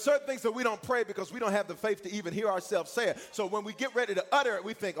 There's certain things that we don't pray because we don't have the faith to even hear ourselves say it. So when we get ready to utter it,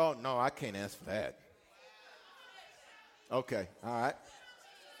 we think, oh, no, I can't ask for that. Okay, all right.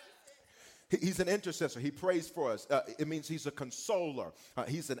 He's an intercessor. He prays for us. It means he's a consoler.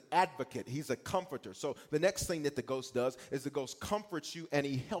 He's an advocate. He's a comforter. So the next thing that the ghost does is the ghost comforts you and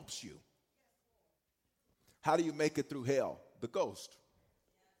he helps you. How do you make it through hell? The ghost.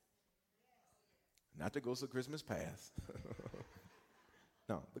 Not the ghost of Christmas past.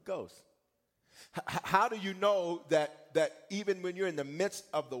 No, the ghost. How do you know that even when you're in the midst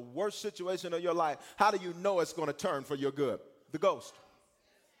of the worst situation of your life, how do you know it's going to turn for your good? The ghost.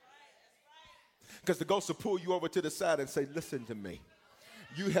 Because the ghost will pull you over to the side and say, listen to me.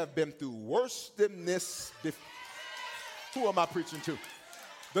 You have been through worse than this before. Who am I preaching to?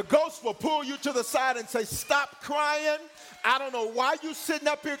 The ghost will pull you to the side and say, stop crying. I don't know why you sitting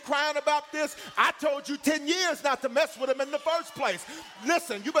up here crying about this. I told you 10 years not to mess with him in the first place.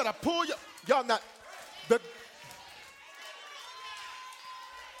 Listen, you better pull your... Y'all not...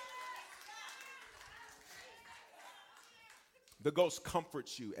 The ghost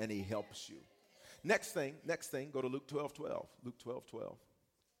comforts you and he helps you. Next thing, go to Luke 12:12. Luke 12:12.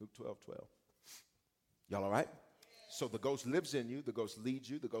 Luke 12:12. Y'all all right? So the ghost lives in you, the ghost leads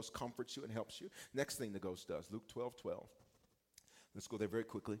you, the ghost comforts you and helps you. Next thing the ghost does, Luke 12:12. Let's go there very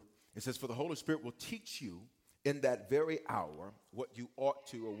quickly. It says, for the Holy Spirit will teach you in that very hour what you ought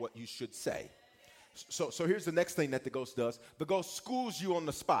to or what you should say. So here's the next thing that the ghost does. The ghost schools you on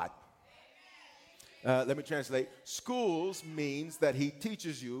the spot. Let me translate. Schools means that he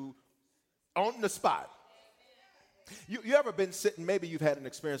teaches you on the spot. You ever been sitting, maybe you've had an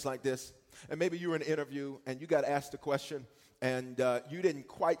experience like this, and maybe you were in an interview and you got asked a question and you didn't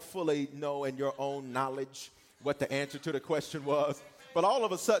quite fully know in your own knowledge what the answer to the question was, but all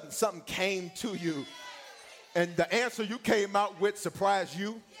of a sudden something came to you and the answer you came out with surprised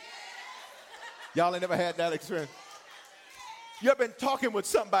you. Y'all ain't never had that experience. You ever been talking with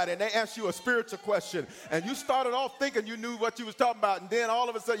somebody and they asked you a spiritual question and you started off thinking you knew what you was talking about, and then all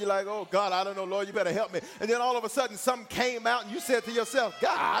of a sudden you're like, oh God, I don't know, Lord, you better help me. And then all of a sudden something came out and you said to yourself,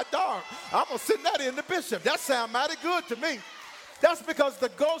 God darn, I'm going to send that in the bishop. That sounds mighty good to me. That's because the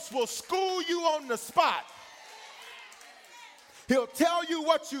ghost will school you on the spot. He'll tell you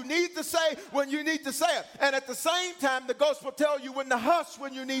what you need to say when you need to say it. And at the same time, the ghost will tell you when to hush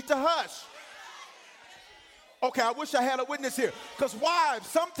when you need to hush. Okay, I wish I had a witness here. Because wives,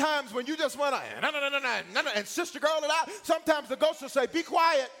 sometimes when you just want to, and sister girl it out, sometimes the ghost will say, be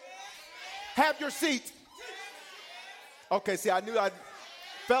quiet. Have your seat. Okay, see,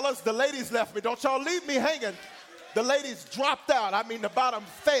 fellas, the ladies left me. Don't y'all leave me hanging. The ladies dropped out. I mean, the bottom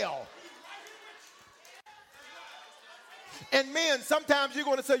fell. And men, sometimes you're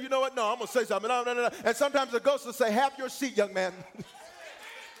going to say, you know what? No, I'm going to say something. No. And sometimes the ghost will say, have your seat, young man.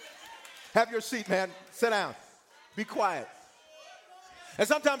 Have your seat, man. Sit down. Be quiet. And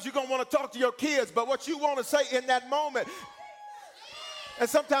sometimes you're going to want to talk to your kids, but what you want to say in that moment. And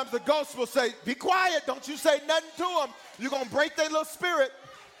sometimes the ghost will say, be quiet. Don't you say nothing to them. You're going to break their little spirit.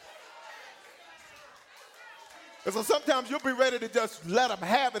 And so sometimes you'll be ready to just let them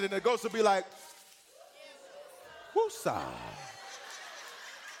have it, and the ghost will be like, woosah.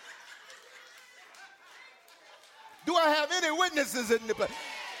 Do I have any witnesses in the place?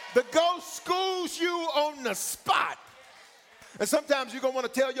 The ghost schools you on the spot. And sometimes you're going to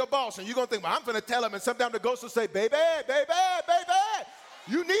want to tell your boss, and you're going to think, well, I'm going to tell him. And sometimes the ghost will say, baby,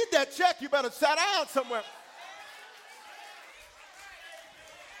 you need that check. You better sit down somewhere.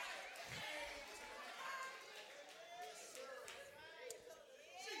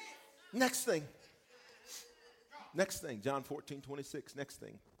 Next thing, John 14:26. Next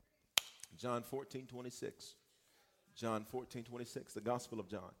thing, John 14:26. John 14:26, the Gospel of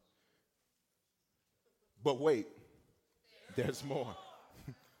John. But wait, there's more.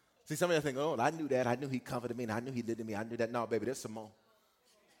 See, some of you think, oh, I knew that. I knew he covered me, and I knew he did to me. I knew that. No, baby, there's some more.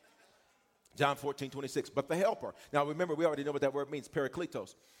 John 14:26, but the helper. Now, remember, we already know what that word means,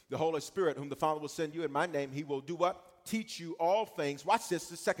 Parakletos. The Holy Spirit, whom the Father will send you in my name, he will do what? Teach you all things. Watch this,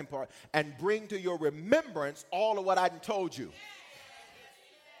 the second part. And bring to your remembrance all of what I told you.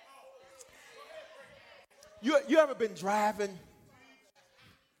 You ever been driving,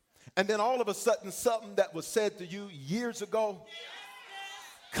 and then all of a sudden something that was said to you years ago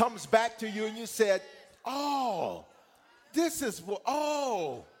comes back to you, and you said, oh, this is what,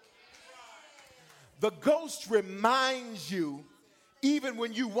 oh. The ghost reminds you even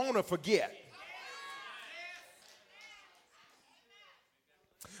when you want to forget.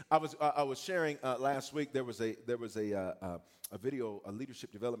 I was sharing last week. There was a video, a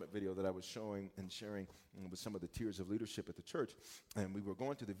leadership development video that I was showing and sharing with some of the tiers of leadership at the church. And we were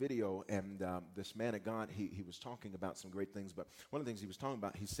going through the video, and this man of God, he was talking about some great things. But one of the things he was talking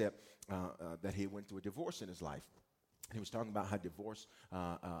about, he said that he went through a divorce in his life. He was talking about how divorce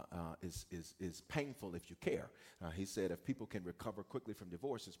is painful if you care. He said if people can recover quickly from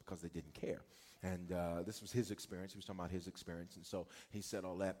divorce, it's because they didn't care. And this was his experience. He was talking about his experience. And so he said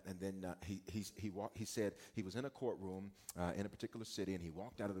all that. And then he said he was in a courtroom in a particular city, and he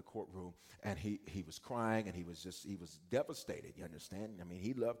walked out of the courtroom, and he was crying, and he was devastated. You understand? I mean,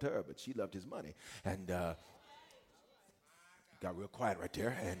 he loved her, but she loved his money. And got real quiet right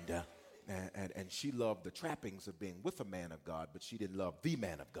there. And she loved the trappings of being with a man of God, but she didn't love the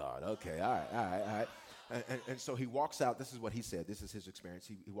man of God. Okay, all right. And so he walks out. This is what he said. This is his experience.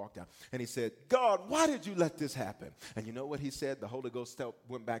 He walked out, and he said, God, why did you let this happen? And you know what he said? The Holy Ghost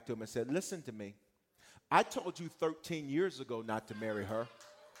went back to him and said, listen to me. I told you 13 years ago not to marry her.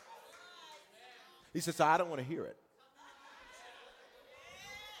 He said, so I don't want to hear it.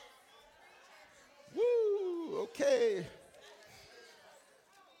 Woo, okay.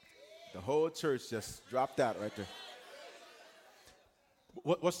 The whole church just dropped out right there.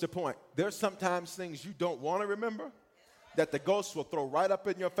 What's the point? There's sometimes things you don't want to remember that the ghost will throw right up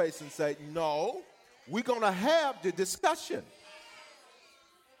in your face and say, no, we're going to have the discussion.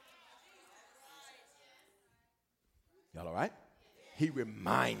 Y'all all right? He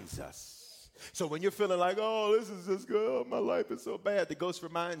reminds us. So when you're feeling like, oh, this is just good, oh, my life is so bad, the ghost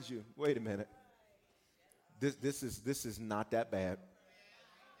reminds you, wait a minute. This is not that bad.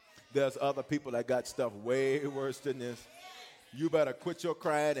 There's other people that got stuff way worse than this. You better quit your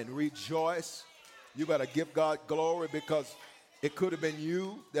crying and rejoice. You better give God glory, because it could have been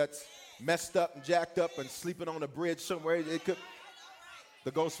you that's messed up and jacked up and sleeping on a bridge somewhere.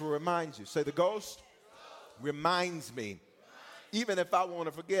 The ghost will remind you. Say, the ghost reminds me, even if I want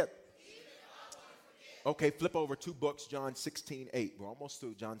to forget. Okay, flip over 2 books, John 16:8. We're almost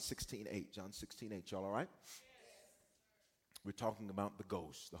through John 16:8. John 16:8. Y'all all right? We're talking about the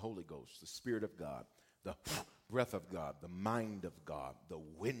ghost, the Holy Ghost, the Spirit of God, the breath of God, the mind of God, the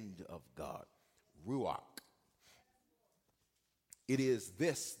wind of God, Ruach. It is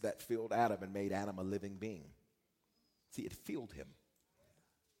this that filled Adam and made Adam a living being. See, it filled him.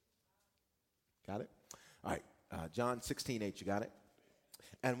 Got it? All right, John 16:8, you got it?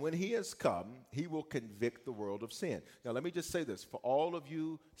 And when he has come, he will convict the world of sin. Now, let me just say this. For all of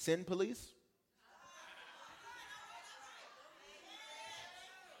you sin police,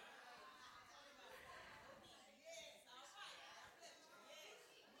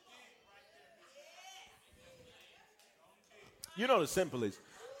 you know the sin police.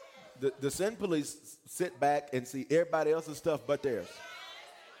 The sin police sit back and see everybody else's stuff but theirs.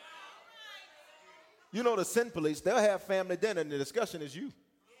 You know the sin police, they'll have family dinner and the discussion is you.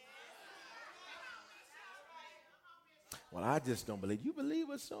 Well, I just don't believe. You believe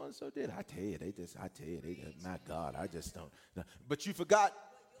what so-and-so did? I tell you, my God, I just don't. No. But you forgot.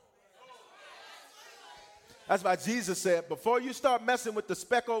 That's why Jesus said, before you start messing with the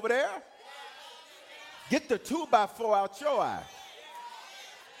speck over there, get the 2x4 out your eye.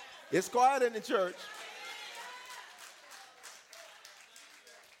 It's quiet in the church.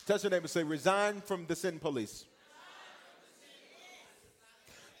 Touch your neighbor and say, resign from the sin police.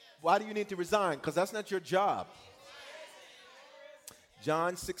 Why do you need to resign? Because that's not your job.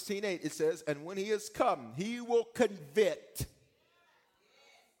 John 16:8, it says, and when he has come, he will convict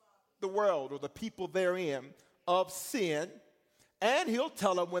the world or the people therein of sin, and he'll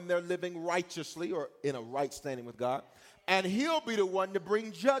tell them when they're living righteously or in a right standing with God, and he'll be the one to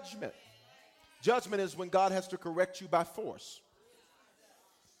bring judgment. Judgment is when God has to correct you by force.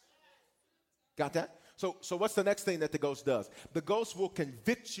 Got that? So what's the next thing that the ghost does? The ghost will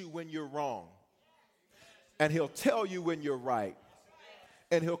convict you when you're wrong, and he'll tell you when you're right,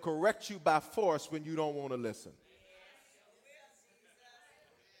 and he'll correct you by force when you don't want to listen.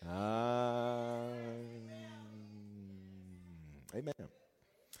 Amen.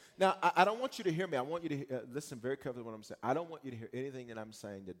 Now, I don't want you to hear me. I want you to listen very carefully to what I'm saying. I don't want you to hear anything that I'm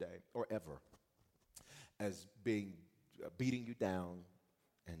saying today or ever as being beating you down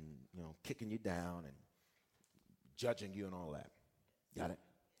and, kicking you down and judging you and all that. Got it?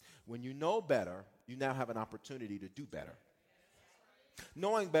 When you know better, you now have an opportunity to do better.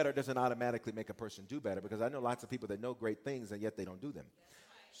 Knowing better doesn't automatically make a person do better, because I know lots of people that know great things and yet they don't do them.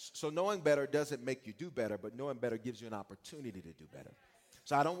 So knowing better doesn't make you do better, but knowing better gives you an opportunity to do better.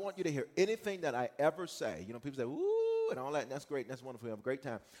 So I don't want you to hear anything that I ever say. People say, ooh, and all that, and that's great, and that's wonderful, you have a great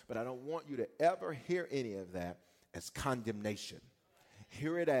time. But I don't want you to ever hear any of that as condemnation.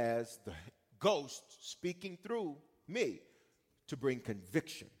 hear it as the ghost speaking through me to bring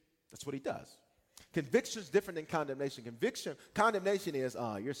conviction. That's what he does. Conviction is different than condemnation. Condemnation is,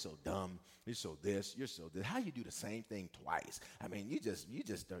 oh, you're so dumb, you're so this, you're so this. How you do the same thing twice? I mean, you just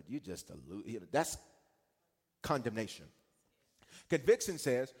that's condemnation. Conviction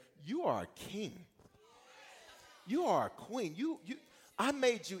says, you are a king. You are a queen. I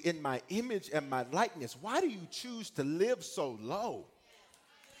made you in my image and my likeness. Why do you choose to live so low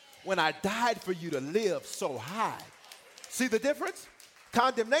when I died for you to live so high? See the difference?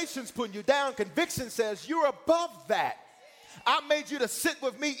 Condemnation's putting you down. Conviction says you're above that. I made you to sit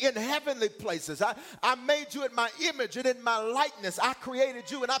with me in heavenly places. I made you in my image and in my likeness. I created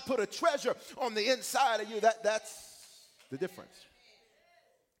you and I put a treasure on the inside of you. That's the difference.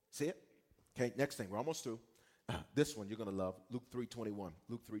 See it? Okay, next thing. We're almost through. This one you're going to love. Luke 3:21.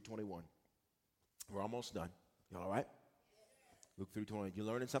 Luke 3:21. We're almost done. You all right? Luke 3:21. You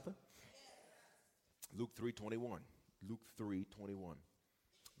learning something? Luke 3:21. Luke 3:21.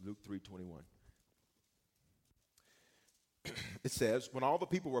 Luke 3:21. It says, when all the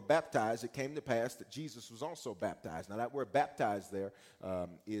people were baptized, it came to pass that Jesus was also baptized. Now that word baptized there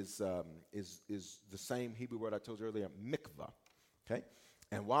is the same Hebrew word I told you earlier, mikvah. Okay?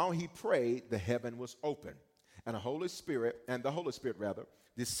 And while he prayed, the heaven was open, and the Holy Spirit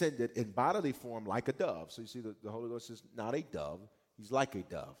descended in bodily form like a dove. So you see, the Holy Ghost is not a dove; he's like a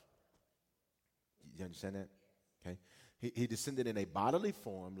dove. You understand that? Okay. He descended in a bodily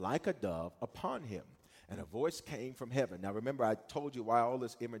form like a dove upon him, and a voice came from heaven. Now remember, I told you why all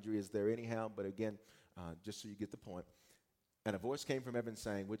this imagery is there anyhow, but again, just so you get the point. And a voice came from heaven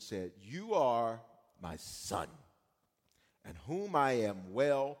saying, which said, you are my son, and whom I am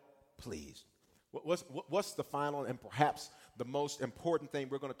well pleased. What's the final and perhaps the most important thing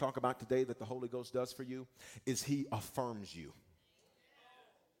we're going to talk about today that the Holy Ghost does for you is he affirms you.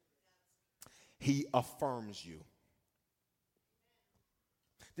 He affirms you.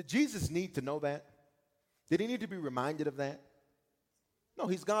 Did Jesus need to know that? Did he need to be reminded of that? No,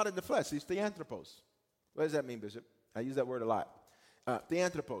 he's God in the flesh. He's theanthropos. What does that mean, Bishop? I use that word a lot.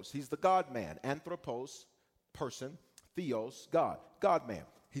 Theanthropos. He's the God-man. Anthropos, person. Theos, God. God-man.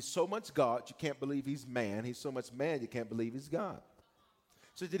 He's so much God, you can't believe he's man. He's so much man, you can't believe he's God.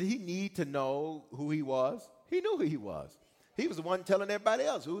 So did he need to know who he was? He knew who he was. He was the one telling everybody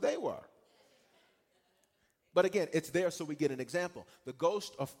else who they were. But again, it's there so we get an example. The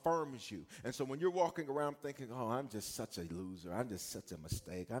ghost affirms you. And so when you're walking around thinking, oh, I'm just such a loser. I'm just such a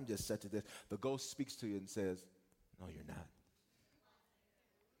mistake. I'm just such a this. The ghost speaks to you and says, no, you're not.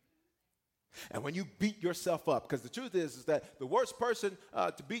 And when you beat yourself up, because the truth is that the worst person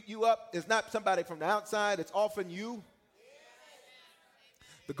to beat you up is not somebody from the outside. It's often you.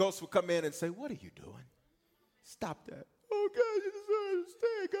 The ghost will come in and say, what are you doing? Stop that. Oh, God, you just don't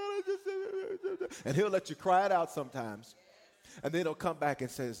understand. God, I just... And he'll let you cry it out sometimes. And then he'll come back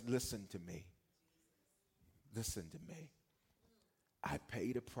and says, listen to me. Listen to me. I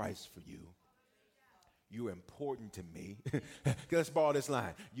paid a price for you. You're important to me. Let's borrow this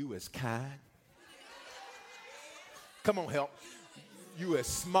line. You is kind. Come on, help. You is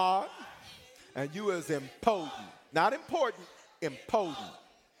smart. And you is impotent. Not important, impotent.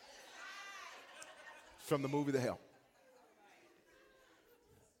 From the movie The Help.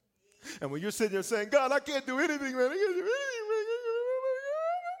 And when you're sitting there saying, God, I can't do anything, man. I can't do anything.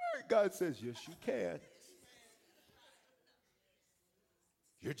 God says, yes, you can.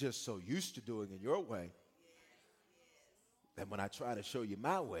 You're just so used to doing it your way that when I try to show you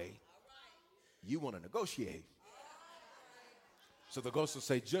my way, you want to negotiate. So the ghost will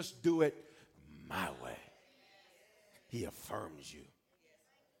say, just do it my way. He affirms you.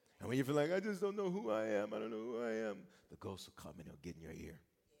 And when you feel like, I just don't know who I am, I don't know who I am, the ghost will come and he'll get in your ear.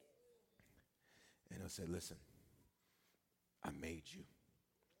 And he'll say, listen, I made you.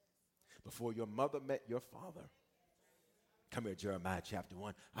 Before your mother met your father, come here, Jeremiah chapter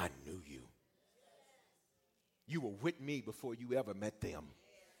 1, I knew you. You were with me before you ever met them.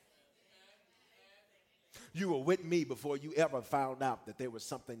 You were with me before you ever found out that there was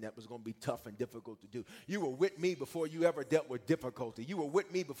something that was going to be tough and difficult to do. You were with me before you ever dealt with difficulty. You were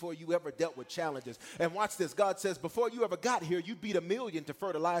with me before you ever dealt with challenges. And watch this. God says, before you ever got here, you beat 1,000,000 to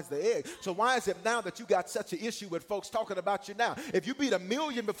fertilize the egg. So why is it now that you got such an issue with folks talking about you now? If you beat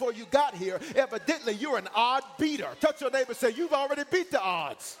 1,000,000 before you got here, evidently you're an odd beater. Touch your neighbor and say, you've already beat the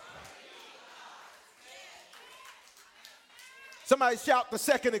odds. Somebody shout the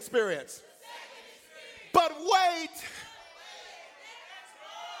second experience. But wait.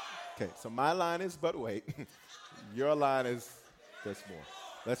 Okay, so my line is but wait. Your line is there's more.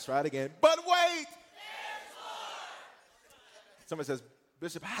 Let's try it again. But wait. Somebody says,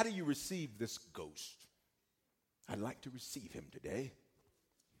 Bishop, how do you receive this ghost? I'd like to receive him today.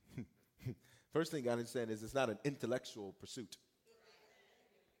 First thing I understand is it's not an intellectual pursuit.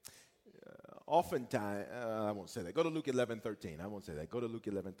 Oftentimes, I won't say that. Go to Luke 11:13. I won't say that. Go to Luke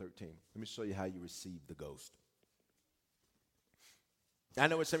 11:13. Let me show you how you receive the ghost. I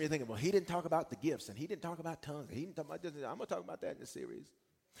know what some of you are thinking, well, he didn't talk about the gifts, and he didn't talk about tongues, and he didn't talk about this. I'm going to talk about that in the series.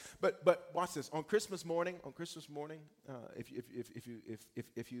 But watch this. On Christmas morning,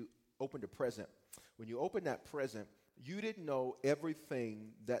 if you opened a present, when you opened that present, you didn't know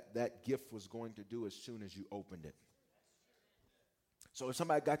everything that gift was going to do as soon as you opened it. So if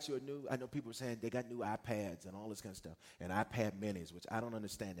somebody got you I know people are saying they got new iPads and all this kind of stuff, and iPad minis, which I don't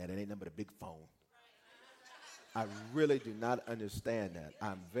understand that. It ain't nothing but a big phone. I really do not understand that.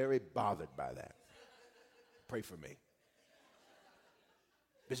 I'm very bothered by that. Pray for me.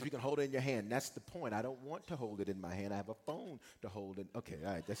 Because you can hold it in your hand. That's the point. I don't want to hold it in my hand. I have a phone to hold it. Okay,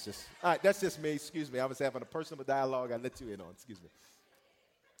 all right, that's just me. Excuse me. I was having a personal dialogue I let you in on. Excuse me.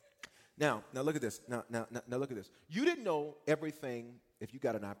 Now look at this. Now look at this. You didn't know everything if you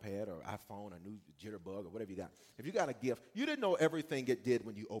got an iPad or iPhone or new Jitterbug or whatever you got. If you got a gift, you didn't know everything it did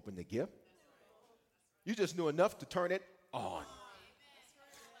when you opened the gift. You just knew enough to turn it on.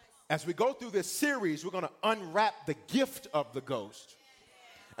 As we go through this series, we're going to unwrap the gift of the ghost.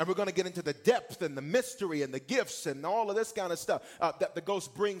 And we're going to get into the depth and the mystery and the gifts and all of this kind of stuff that the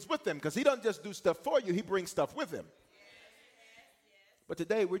ghost brings with him. Because he doesn't just do stuff for you, he brings stuff with him. But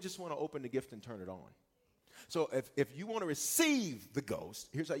today, we just want to open the gift and turn it on. So if you want to receive the ghost,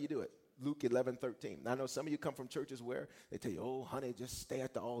 here's how you do it. Luke 11:13. I know some of you come from churches where they tell you, oh, honey, just stay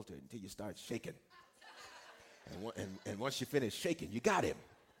at the altar until you start shaking. And once you finish shaking, you got him.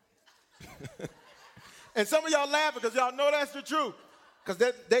 And some of y'all laugh because y'all know that's the truth.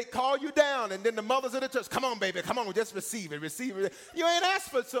 Because they call you down, and then the mothers of the church, come on, baby, come on, just receive it, receive it. You ain't asked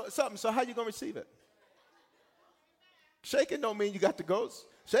for something, so how you going to receive it? Shaking don't mean you got the ghost.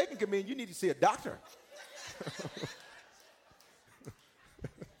 Shaking can mean you need to see a doctor.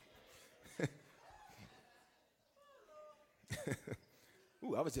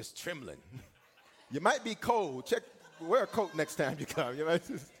 Ooh, I was just trembling. You might be cold. Wear a coat next time you come. You might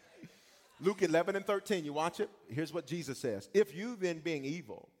just... Luke 11:13, you watch it? Here's what Jesus says. If you then, being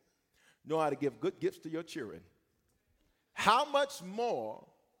evil, know how to give good gifts to your children, how much more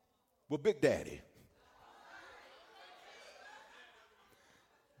will Big Daddy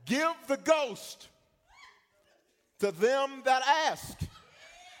give the ghost to them that ask?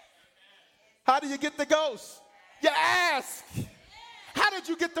 How do you get the ghost? You ask. How did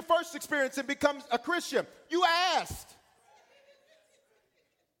you get the first experience and become a Christian? You asked.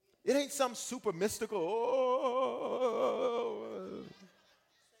 It ain't some super mystical,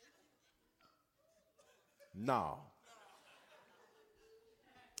 No.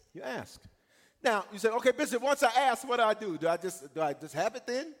 You ask. Now, you say, okay, Bishop, once I ask, what do? Do I just have it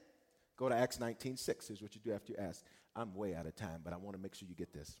then? Go to Acts 19:6. Here's what you do after you ask. I'm way out of time, but I want to make sure you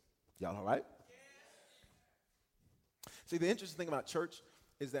get this. Y'all all right? See, the interesting thing about church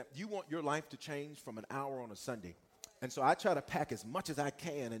is that you want your life to change from an hour on a Sunday. And so I try to pack as much as I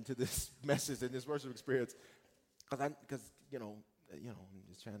can into this message and this worship experience because I'm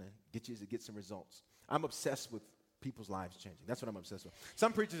just trying to get you to get some results. I'm obsessed with people's lives changing. That's what I'm obsessed with.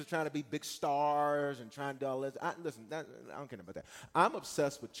 Some preachers are trying to be big stars and trying to do all this. I don't care about that. I'm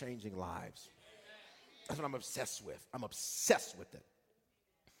obsessed with changing lives. That's what I'm obsessed with. I'm obsessed with it.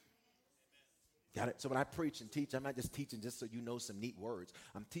 Got it? So when I preach and teach, I'm not just teaching just so you know some neat words.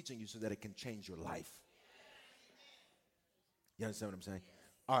 I'm teaching you so that it can change your life. You understand what I'm saying?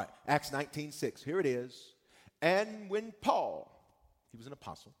 All right, Acts 19:6. Here it is. And when Paul, he was an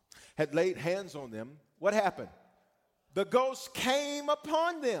apostle, had laid hands on them, what happened? The ghost came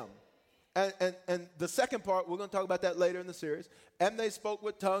upon them. And the second part, we're going to talk about that later in the series. And they spoke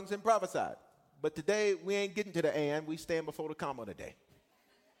with tongues and prophesied. But today, we ain't getting to the and. We stand before the comma today.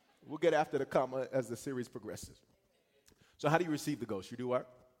 We'll get after the comma as the series progresses. So how do you receive the ghost? You do what?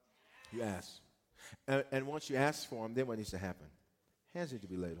 You ask. And once you ask for him, then what needs to happen? Hands need to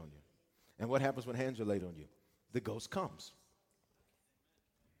be laid on you. And what happens when hands are laid on you? The ghost comes.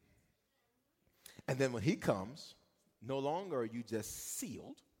 And then when he comes, no longer are you just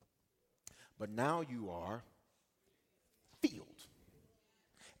sealed, but now you are filled.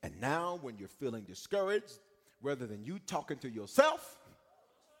 And now when you're feeling discouraged, rather than you talking to yourself,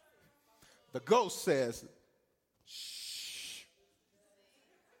 the ghost says, shh,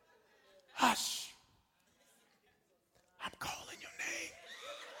 hush. I'm calling your name.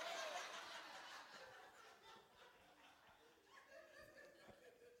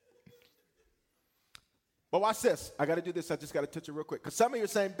 But watch this. I got to do this. I just got to touch it real quick. Because some of you are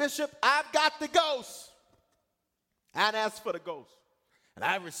saying, Bishop, I've got the ghost. I asked for the ghost. And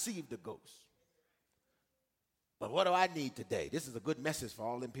I received the ghost. But what do I need today? This is a good message for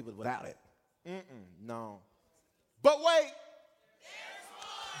all them people without it. No. But wait.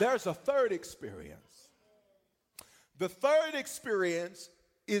 There's a third experience. The third experience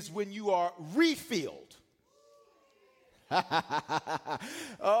is when you are refilled.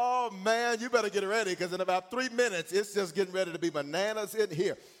 Oh, man, you better get ready because in about 3 minutes, it's just getting ready to be bananas in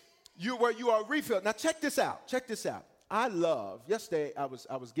here. Where you are refilled. Now, check this out. Check this out. Yesterday, I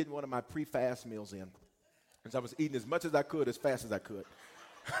was getting one of my pre-fast meals in. And so I was eating as much as I could, as fast as I could.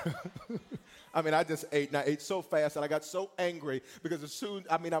 I mean, I just ate, and I ate so fast, and I got so angry because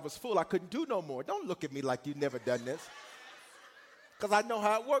I was full. I couldn't do no more. Don't look at me like you've never done this. Because I know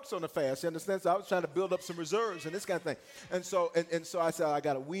how it works on the fast, you understand? So I was trying to build up some reserves and this kind of thing. And so I said, I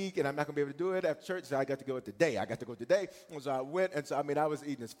got a week, and I'm not going to be able to do it after church, so I got to go today. And so I went, and so, I was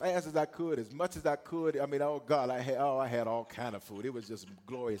eating as fast as I could, as much as I could. Oh, God, I had all kind of food. It was just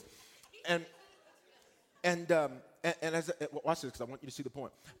glorious. And watch this, because I want you to see the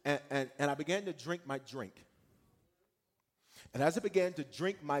point. And I began to drink my drink. And as I began to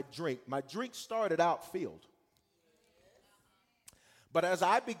drink my drink started out filled. But as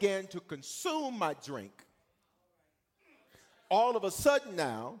I began to consume my drink, all of a sudden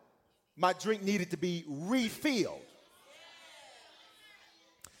now, my drink needed to be refilled.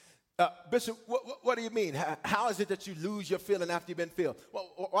 Bishop, what do you mean? How is it that you lose your feeling after you've been filled?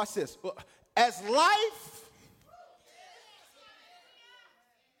 Well, watch this. As life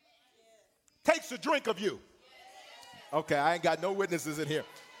takes a drink of you. Okay, I ain't got no witnesses in here.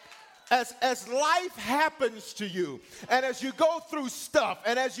 As life happens to you, and as you go through stuff,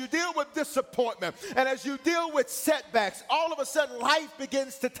 and as you deal with disappointment, and as you deal with setbacks, all of a sudden life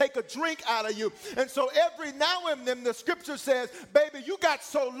begins to take a drink out of you. And so every now and then the scripture says, baby, you got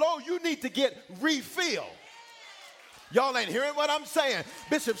so low, you need to get refilled. Y'all ain't hearing what I'm saying.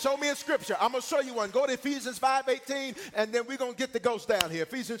 Bishop, show me a scripture. I'm going to show you one. Go to Ephesians 5:18, and then we're going to get the ghost down here.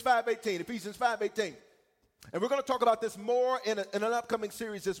 Ephesians 5:18. And we're going to talk about this more in an upcoming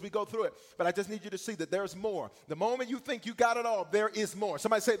series as we go through it. But I just need you to see that there's more. The moment you think you got it all, there is more.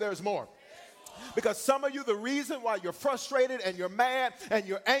 Somebody say there's more. Because some of you, the reason why you're frustrated and you're mad and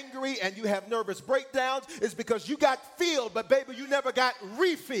you're angry and you have nervous breakdowns is because you got filled, but baby, you never got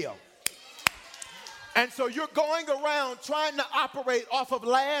refilled. And so you're going around trying to operate off of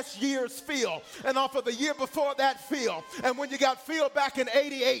last year's fill and off of the year before that fill. And when you got filled back in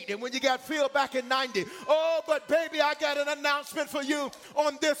 88 and when you got filled back in 90. Oh, but baby, I got an announcement for you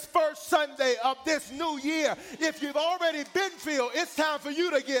on this first Sunday of this new year. If you've already been filled, it's time for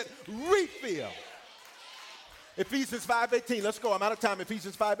you to get refilled. Ephesians 5:18. Let's go. I'm out of time.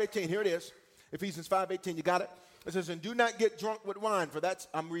 Ephesians 5:18. Here it is. Ephesians 5:18. You got it? It says, and do not get drunk with wine, for that's,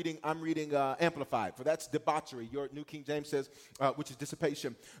 I'm reading Amplified, for that's debauchery. Your New King James says, which is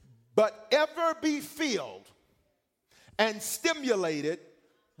dissipation. But ever be filled and stimulated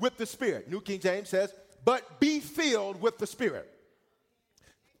with the Spirit. New King James says, but be filled with the Spirit.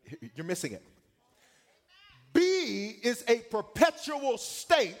 You're missing it. Be is a perpetual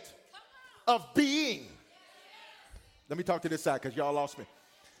state of being. Let me talk to this side because y'all lost me.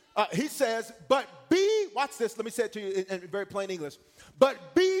 He says, but be, watch this, let me say it to you in very plain English,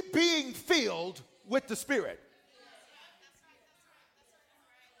 but be being filled with the Spirit.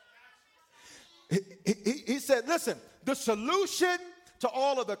 He said, listen, the solution to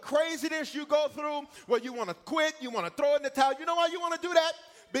all of the craziness you go through, where you want to quit, you want to throw in the towel, you know why you want to do that?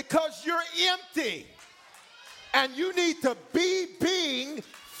 Because you're empty. And you need to be being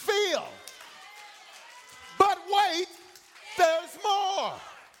filled. But wait, there's more.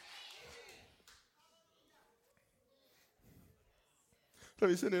 Let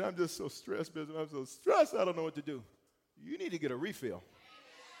me say that I'm just so stressed, Bishop. I'm so stressed, I don't know what to do. You need to get a refill.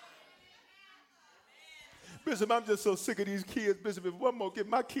 Bishop, I'm just so sick of these kids. Bishop, if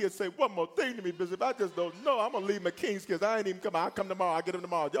my kids say one more thing to me, Bishop, I just don't know. I'm going to leave my King's kids. I ain't even coming. I'll come tomorrow. I'll get them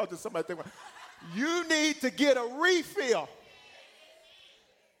tomorrow. Y'all just somebody think, you need to get a refill.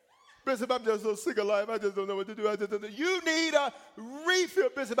 Bishop, I'm just so sick of life. I just don't know what to do. You need a refill,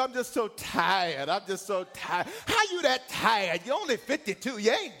 Bishop. I'm just so tired. I'm just so tired. How you that tired? You're only 52.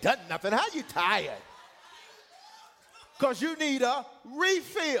 You ain't done nothing. How you tired? Because you need a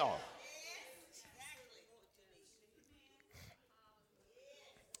refill.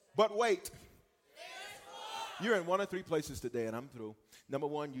 But wait. You're in one of three places today, and I'm through. Number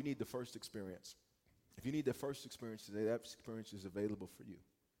one, you need the first experience. If you need the first experience today, that experience is available for you.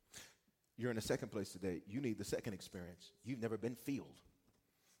 You're in the second place today. You need the second experience. You've never been filled.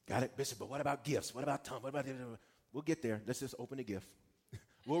 Got it, Bishop, but what about gifts? What about tongues? What about... We'll get there. Let's just open the gift.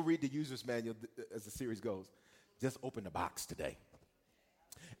 We'll read the user's manual as the series goes. Just open the box today.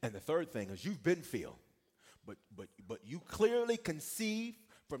 And the third thing is you've been filled, but you clearly conceive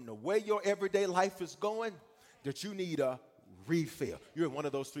from the way your everyday life is going that you need a refill. You're in one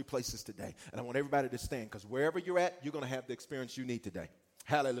of those three places today. And I want everybody to stand because wherever you're at, you're going to have the experience you need today.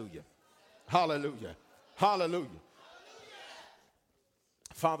 Hallelujah. Hallelujah. Hallelujah.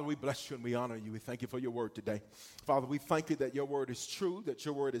 Father, we bless you and we honor you. We thank you for your word today. Father, we thank you that your word is true, that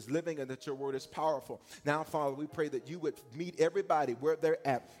your word is living, and that your word is powerful. Now, Father, we pray that you would meet everybody where they're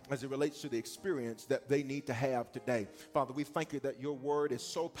at as it relates to the experience that they need to have today. Father, we thank you that your word is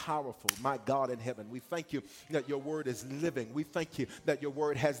so powerful, my God in heaven. We thank you that your word is living. We thank you that your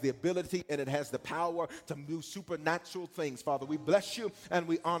word has the ability and it has the power to do supernatural things. Father, we bless you and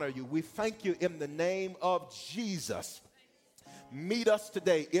we honor you. We thank you in the name of Jesus. Meet us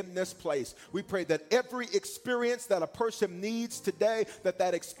today in this place. We pray that every experience that a person needs today,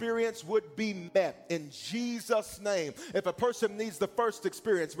 that experience would be met in Jesus' name. If a person needs the first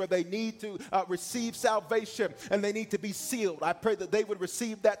experience where they need to receive salvation and they need to be sealed, I pray that they would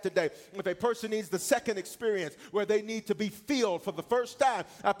receive that today. If a person needs the second experience where they need to be filled for the first time,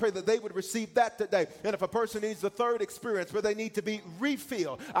 I pray that they would receive that today. And if a person needs the third experience where they need to be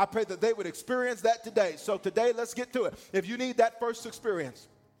refilled, I pray that they would experience that today. So today, let's get to it. If you need that first experience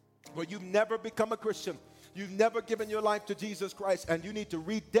where you've never become a Christian, you've never given your life to Jesus Christ, and you need to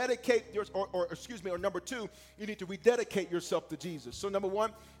rededicate or number two, you need to rededicate yourself to Jesus. So number one,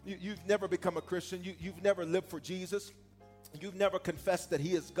 you've never become a Christian. You've never lived for Jesus. You've never confessed that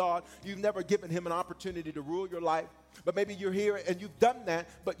he is God. You've never given him an opportunity to rule your life. But maybe you're here and you've done that,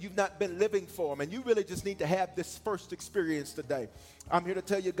 but you've not been living for him. And you really just need to have this first experience today. I'm here to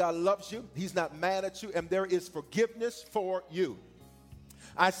tell you God loves you. He's not mad at you. And there is forgiveness for you.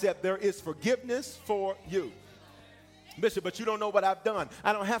 I said there is forgiveness for you. Bishop, but you don't know what I've done.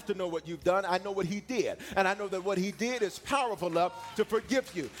 I don't have to know what you've done. I know what he did. And I know that what he did is powerful enough to forgive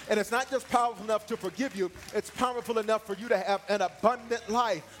you. And it's not just powerful enough to forgive you. It's powerful enough for you to have an abundant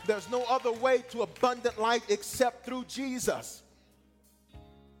life. There's no other way to abundant life except through Jesus.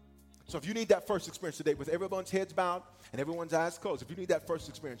 So if you need that first experience today with everyone's heads bowed and everyone's eyes closed, if you need that first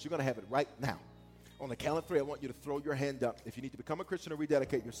experience, you're going to have it right now. On the count of three, I want you to throw your hand up if you need to become a Christian or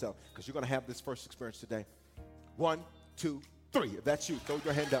rededicate yourself, because you're going to have this first experience today. 1, 2, 3. If that's you, throw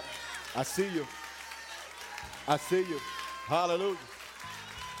your hand up. I see you. I see you. Hallelujah.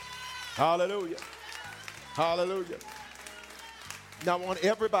 Hallelujah. Hallelujah. Now I want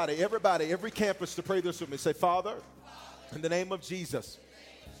everybody, every campus to pray this with me. Say, Father, in the name of Jesus,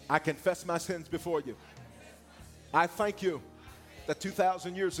 I confess my sins before you. I thank you that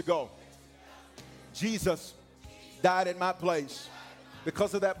 2,000 years ago, Jesus died in my place.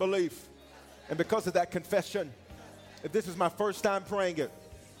 Because of that belief and because of that confession, if this is my first time praying it,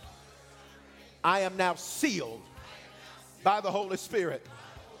 I am now sealed by the Holy Spirit.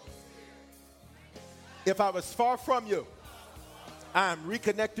 If I was far from you, I am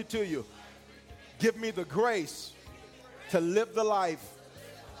reconnected to you. Give me the grace to live the life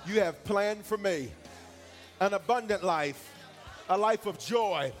you have planned for me. An abundant life, a life of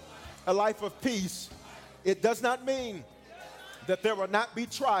joy, a life of peace. It does not mean that there will not be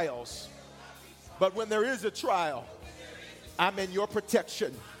trials, but when there is a trial, I'm in your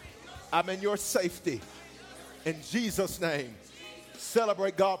protection. I'm in your safety. In Jesus' name,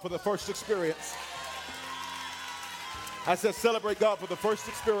 celebrate God for the first experience. I said celebrate God for the first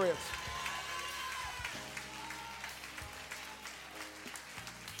experience.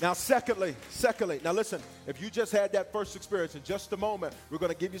 Now, secondly, now listen, if you just had that first experience, in just a moment, we're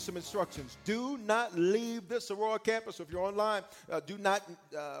going to give you some instructions. Do not leave this Aurora campus. So if you're online, do not,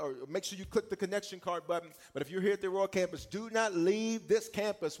 or make sure you click the connection card button. But if you're here at the Aurora campus, do not leave this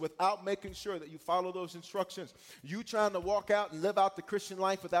campus without making sure that you follow those instructions. You trying to walk out and live out the Christian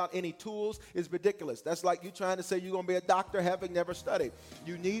life without any tools is ridiculous. That's like you trying to say you're going to be a doctor having never studied.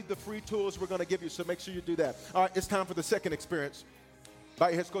 You need the free tools we're going to give you, so make sure you do that. All right, it's time for the second experience. Bow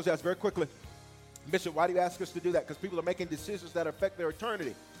your heads, close your eyes very quickly. Bishop, why do you ask us to do that? Because people are making decisions that affect their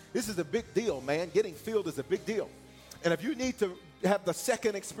eternity. This is a big deal, man. Getting filled is a big deal. And if you need to have the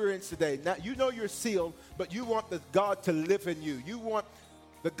second experience today, now you know you're sealed, but you want the God to live in you. You want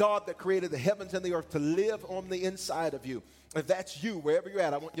the God that created the heavens and the earth to live on the inside of you. If that's you, wherever you're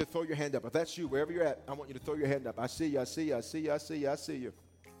at, I want you to throw your hand up. If that's you, wherever you're at, I want you to throw your hand up. I see you, I see you, I see you, I see you, I see you.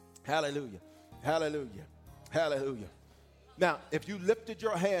 Hallelujah. Hallelujah. Hallelujah. Now, if you lifted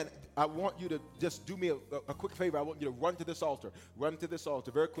your hand, I want you to just do me a quick favor. I want you to run to this altar. Run to this altar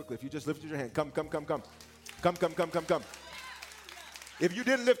very quickly. If you just lifted your hand, come. Come. If you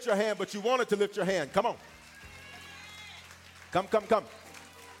didn't lift your hand, but you wanted to lift your hand, come on. Come. All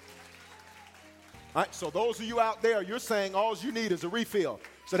right, so those of you out there, you're saying all you need is a refill.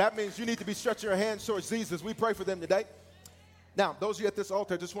 So that means you need to be stretching your hands towards Jesus. We pray for them today. Now, those of you at this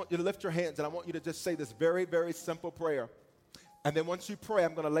altar, I just want you to lift your hands, and I want you to just say this very, very simple prayer. And then once you pray,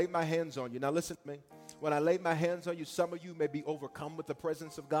 I'm going to lay my hands on you. Now, listen to me. When I lay my hands on you, some of you may be overcome with the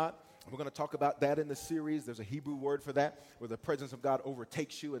presence of God. We're going to talk about that in the series. There's a Hebrew word for that, where the presence of God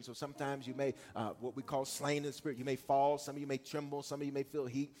overtakes you. And so sometimes you may, what we call slain in the spirit, you may fall. Some of you may tremble. Some of you may feel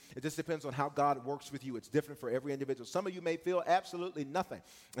heat. It just depends on how God works with you. It's different for every individual. Some of you may feel absolutely nothing,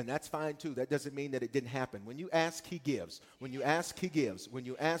 and that's fine too. That doesn't mean that it didn't happen. When you ask, he gives. When you ask, he gives. When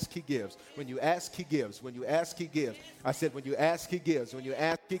you ask, he gives. When you ask, he gives. When you ask, he gives. I said, when you ask, he gives. When you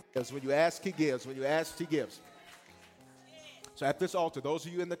ask, he gives. When you ask, he gives. When you ask, he gives. So at this altar, those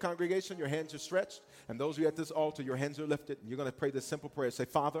of you in the congregation, your hands are stretched. And those of you at this altar, your hands are lifted. And you're going to pray this simple prayer. Say,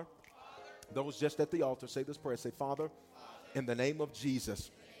 Father. Those just at the altar, say this prayer. Say, Father, in the name of Jesus,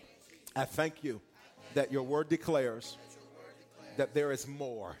 I thank you that your word declares that there is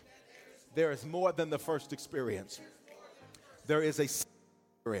more. There is more than the first experience. There is a second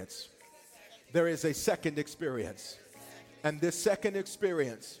experience. There is a second experience. And this second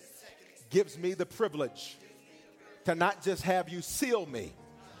experience gives me the privilege to not just have you seal me,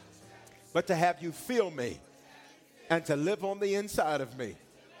 but to have you feel me and to live on the inside of me.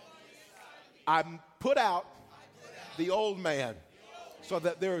 I put out the old man so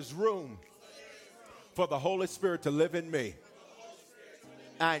that there is room for the Holy Spirit to live in me.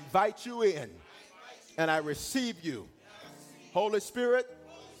 I invite you in and I receive you. Holy Spirit,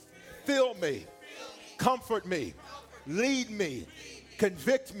 fill me, comfort me, lead me,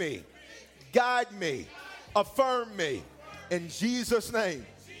 convict me, guide me, affirm me in Jesus' name.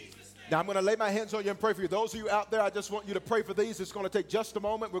 Now, I'm going to lay my hands on you and pray for you. Those of you out there, I just want you to pray for these. It's going to take just a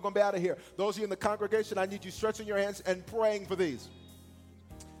moment. We're going to be out of here. Those of you in the congregation, I need you stretching your hands and praying for these.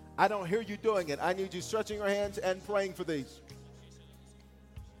 I don't hear you doing it. I need you stretching your hands and praying for these.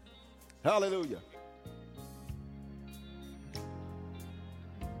 Hallelujah.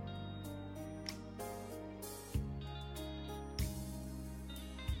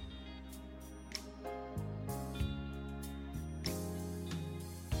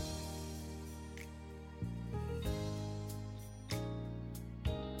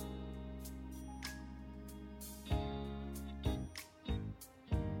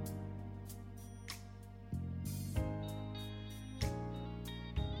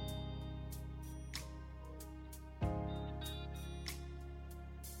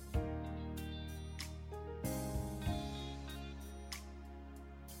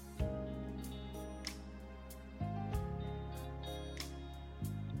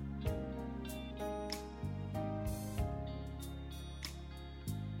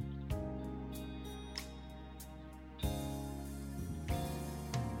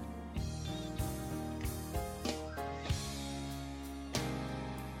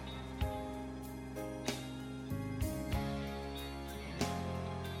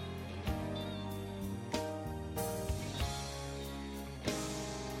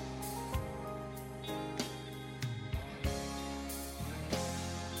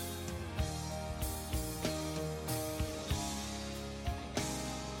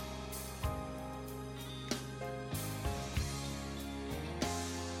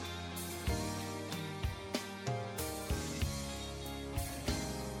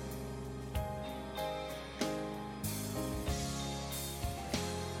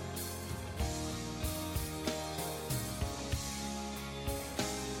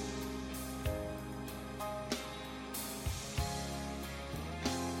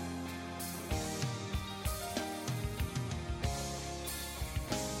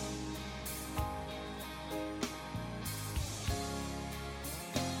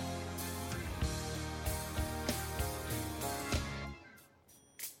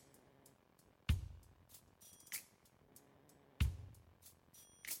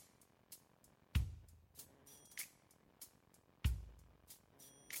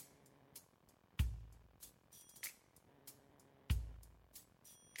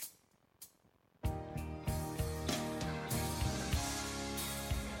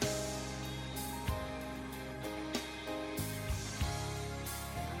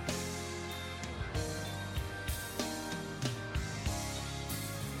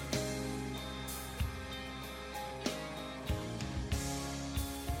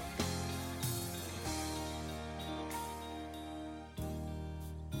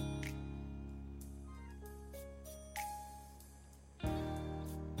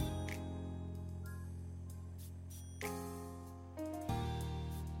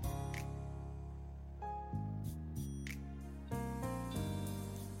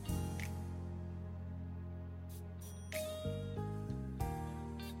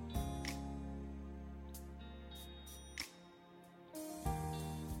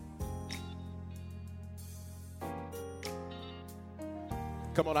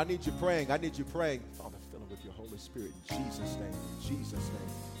 Come on, I need you praying. I need you praying. Father, fill him with your Holy Spirit in Jesus' name, in Jesus' name,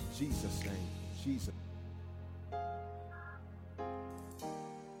 in Jesus' name, in Jesus'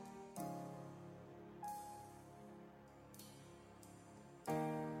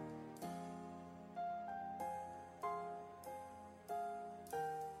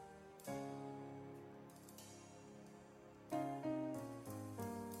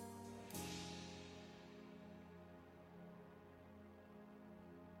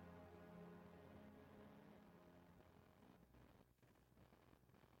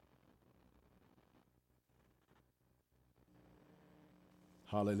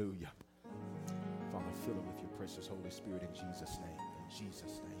 Hallelujah. Father, fill him with your precious Holy Spirit in Jesus' name. In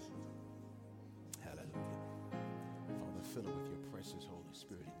Jesus' name. Hallelujah. Father, fill him with your precious Holy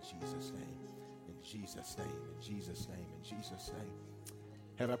Spirit in Jesus' name. In Jesus' name. In Jesus' name. In Jesus' name.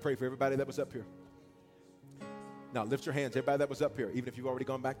 Have I prayed for everybody that was up here? Now lift your hands, everybody that was up here, even if you've already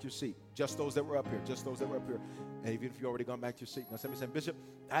gone back to your seat. Just those that were up here. Just those that were up here. And even if you've already gone back to your seat. Now somebody saying, Bishop,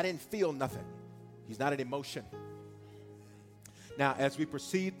 I didn't feel nothing. He's not an emotion. Now, as we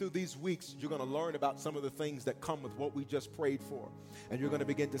proceed through these weeks, you're going to learn about some of the things that come with what we just prayed for. And you're going to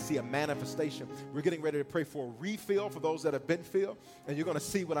begin to see a manifestation. We're getting ready to pray for a refill for those that have been filled. And you're going to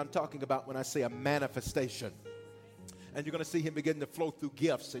see what I'm talking about when I say a manifestation. And you're going to see him begin to flow through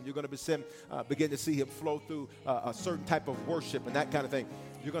gifts. And you're going to begin to see him flow through a certain type of worship and that kind of thing.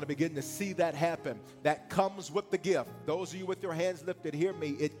 You're going to begin to see that happen. That comes with the gift. Those of you with your hands lifted, hear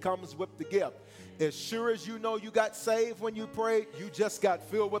me. It comes with the gift. As sure as you know you got saved when you prayed, you just got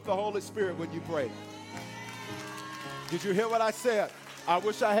filled with the Holy Spirit when you prayed. Did you hear what I said? I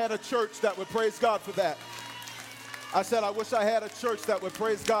wish I had a church that would praise God for that. I said I wish I had a church that would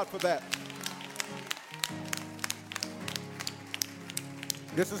praise God for that.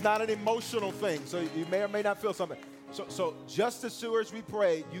 This is not an emotional thing, so you may or may not feel something. So just as sure as we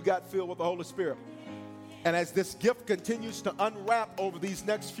prayed, you got filled with the Holy Spirit. And as this gift continues to unwrap over these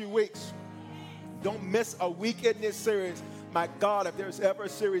next few weeks, don't miss a week in this series. My God, if there's ever a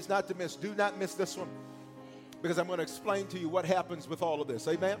series not to miss, do not miss this one. Because I'm going to explain to you what happens with all of this.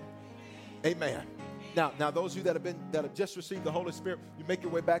 Amen? Amen. Now, those of you that have just received the Holy Spirit, you make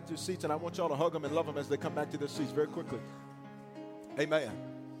your way back to your seats, and I want y'all to hug them and love them as they come back to their seats very quickly. Amen.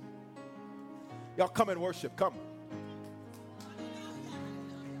 Y'all come and worship. Come.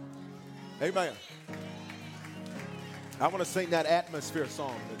 Amen. I want to sing that atmosphere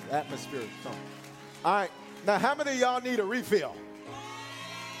song. The atmosphere song. All right. Now, how many of y'all need a refill?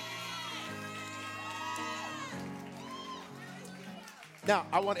 Now,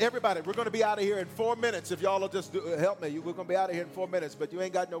 I want everybody, we're going to be out of here in 4 minutes. If y'all will just help me, we're going to be out of here in 4 minutes, but you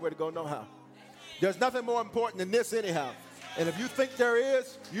ain't got nowhere to go no how. There's nothing more important than this anyhow. And if you think there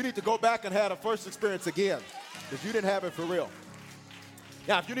is, you need to go back and have the first experience again, because you didn't have it for real.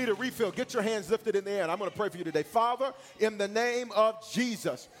 Now, if you need a refill, get your hands lifted in the air, and I'm going to pray for you today. Father, in the name of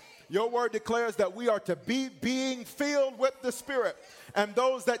Jesus, your word declares that we are to be being filled with the Spirit. And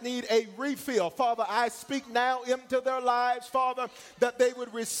those that need a refill, Father, I speak now into their lives, Father, that they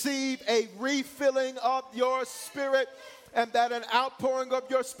would receive a refilling of your Spirit, and that an outpouring of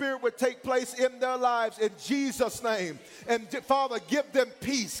your Spirit would take place in their lives in Jesus' name. And Father, give them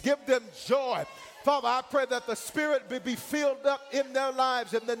peace, give them joy. Father, I pray that the Spirit be filled up in their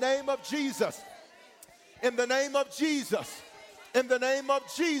lives in the name of Jesus. In the name of Jesus. In the name of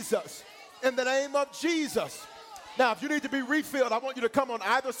Jesus. In the name of Jesus. Now, if you need to be refilled, I want you to come on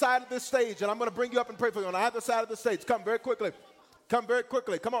either side of this stage, and I'm going to bring you up and pray for you on either side of the stage. Come very quickly. Come very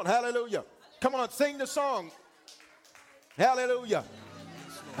quickly. Come on, hallelujah. Come on, sing the song. Hallelujah.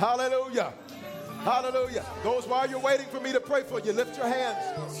 Hallelujah. Hallelujah. Those, while you're waiting for me to pray for you, lift your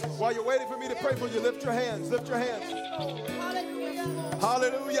hands. While you're waiting for me to pray for you, lift your hands. Lift your hands.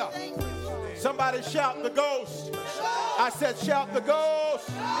 Hallelujah. Somebody shout the ghost. I said shout the ghost.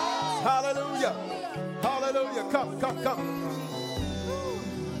 Hallelujah. Hallelujah. Come.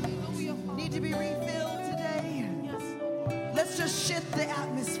 Need to be refilled today. Let's just shift the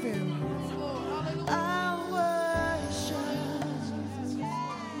atmosphere. Our worship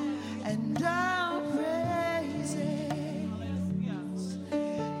and our praise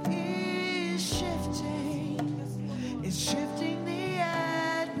is shifting the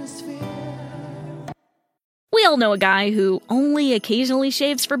atmosphere. We all know a guy who only occasionally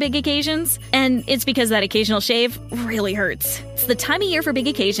shaves for big occasions, and it's because that occasional shave really hurts. It's the time of year for big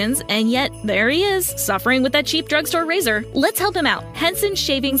occasions, and yet there he is, suffering with that cheap drugstore razor. Let's help him out. Henson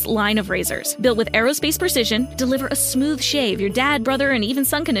Shaving's line of razors, built with aerospace precision, deliver a smooth shave your dad, brother, and even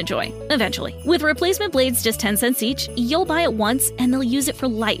son can enjoy, eventually. With replacement blades just 10 cents each, you'll buy it once and they'll use it for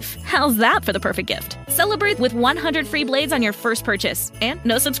life. How's that for the perfect gift? Celebrate with 100 free blades on your first purchase, and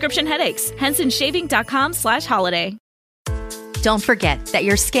no subscription headaches. HensonShaving.com/holiday. Don't forget that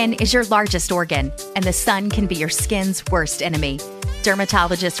your skin is your largest organ, and the sun can be your skin's worst enemy.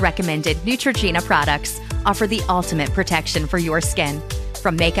 Dermatologist-recommended Neutrogena products offer the ultimate protection for your skin.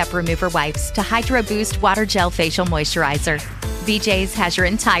 From makeup remover wipes to Hydro Boost Water Gel Facial Moisturizer, BJ's has your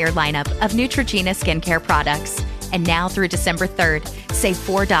entire lineup of Neutrogena skincare products. And now through December 3rd, save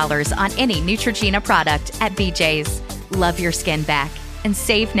 $4 on any Neutrogena product at BJ's. Love your skin back and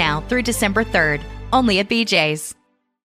save now through December 3rd, only at BJ's.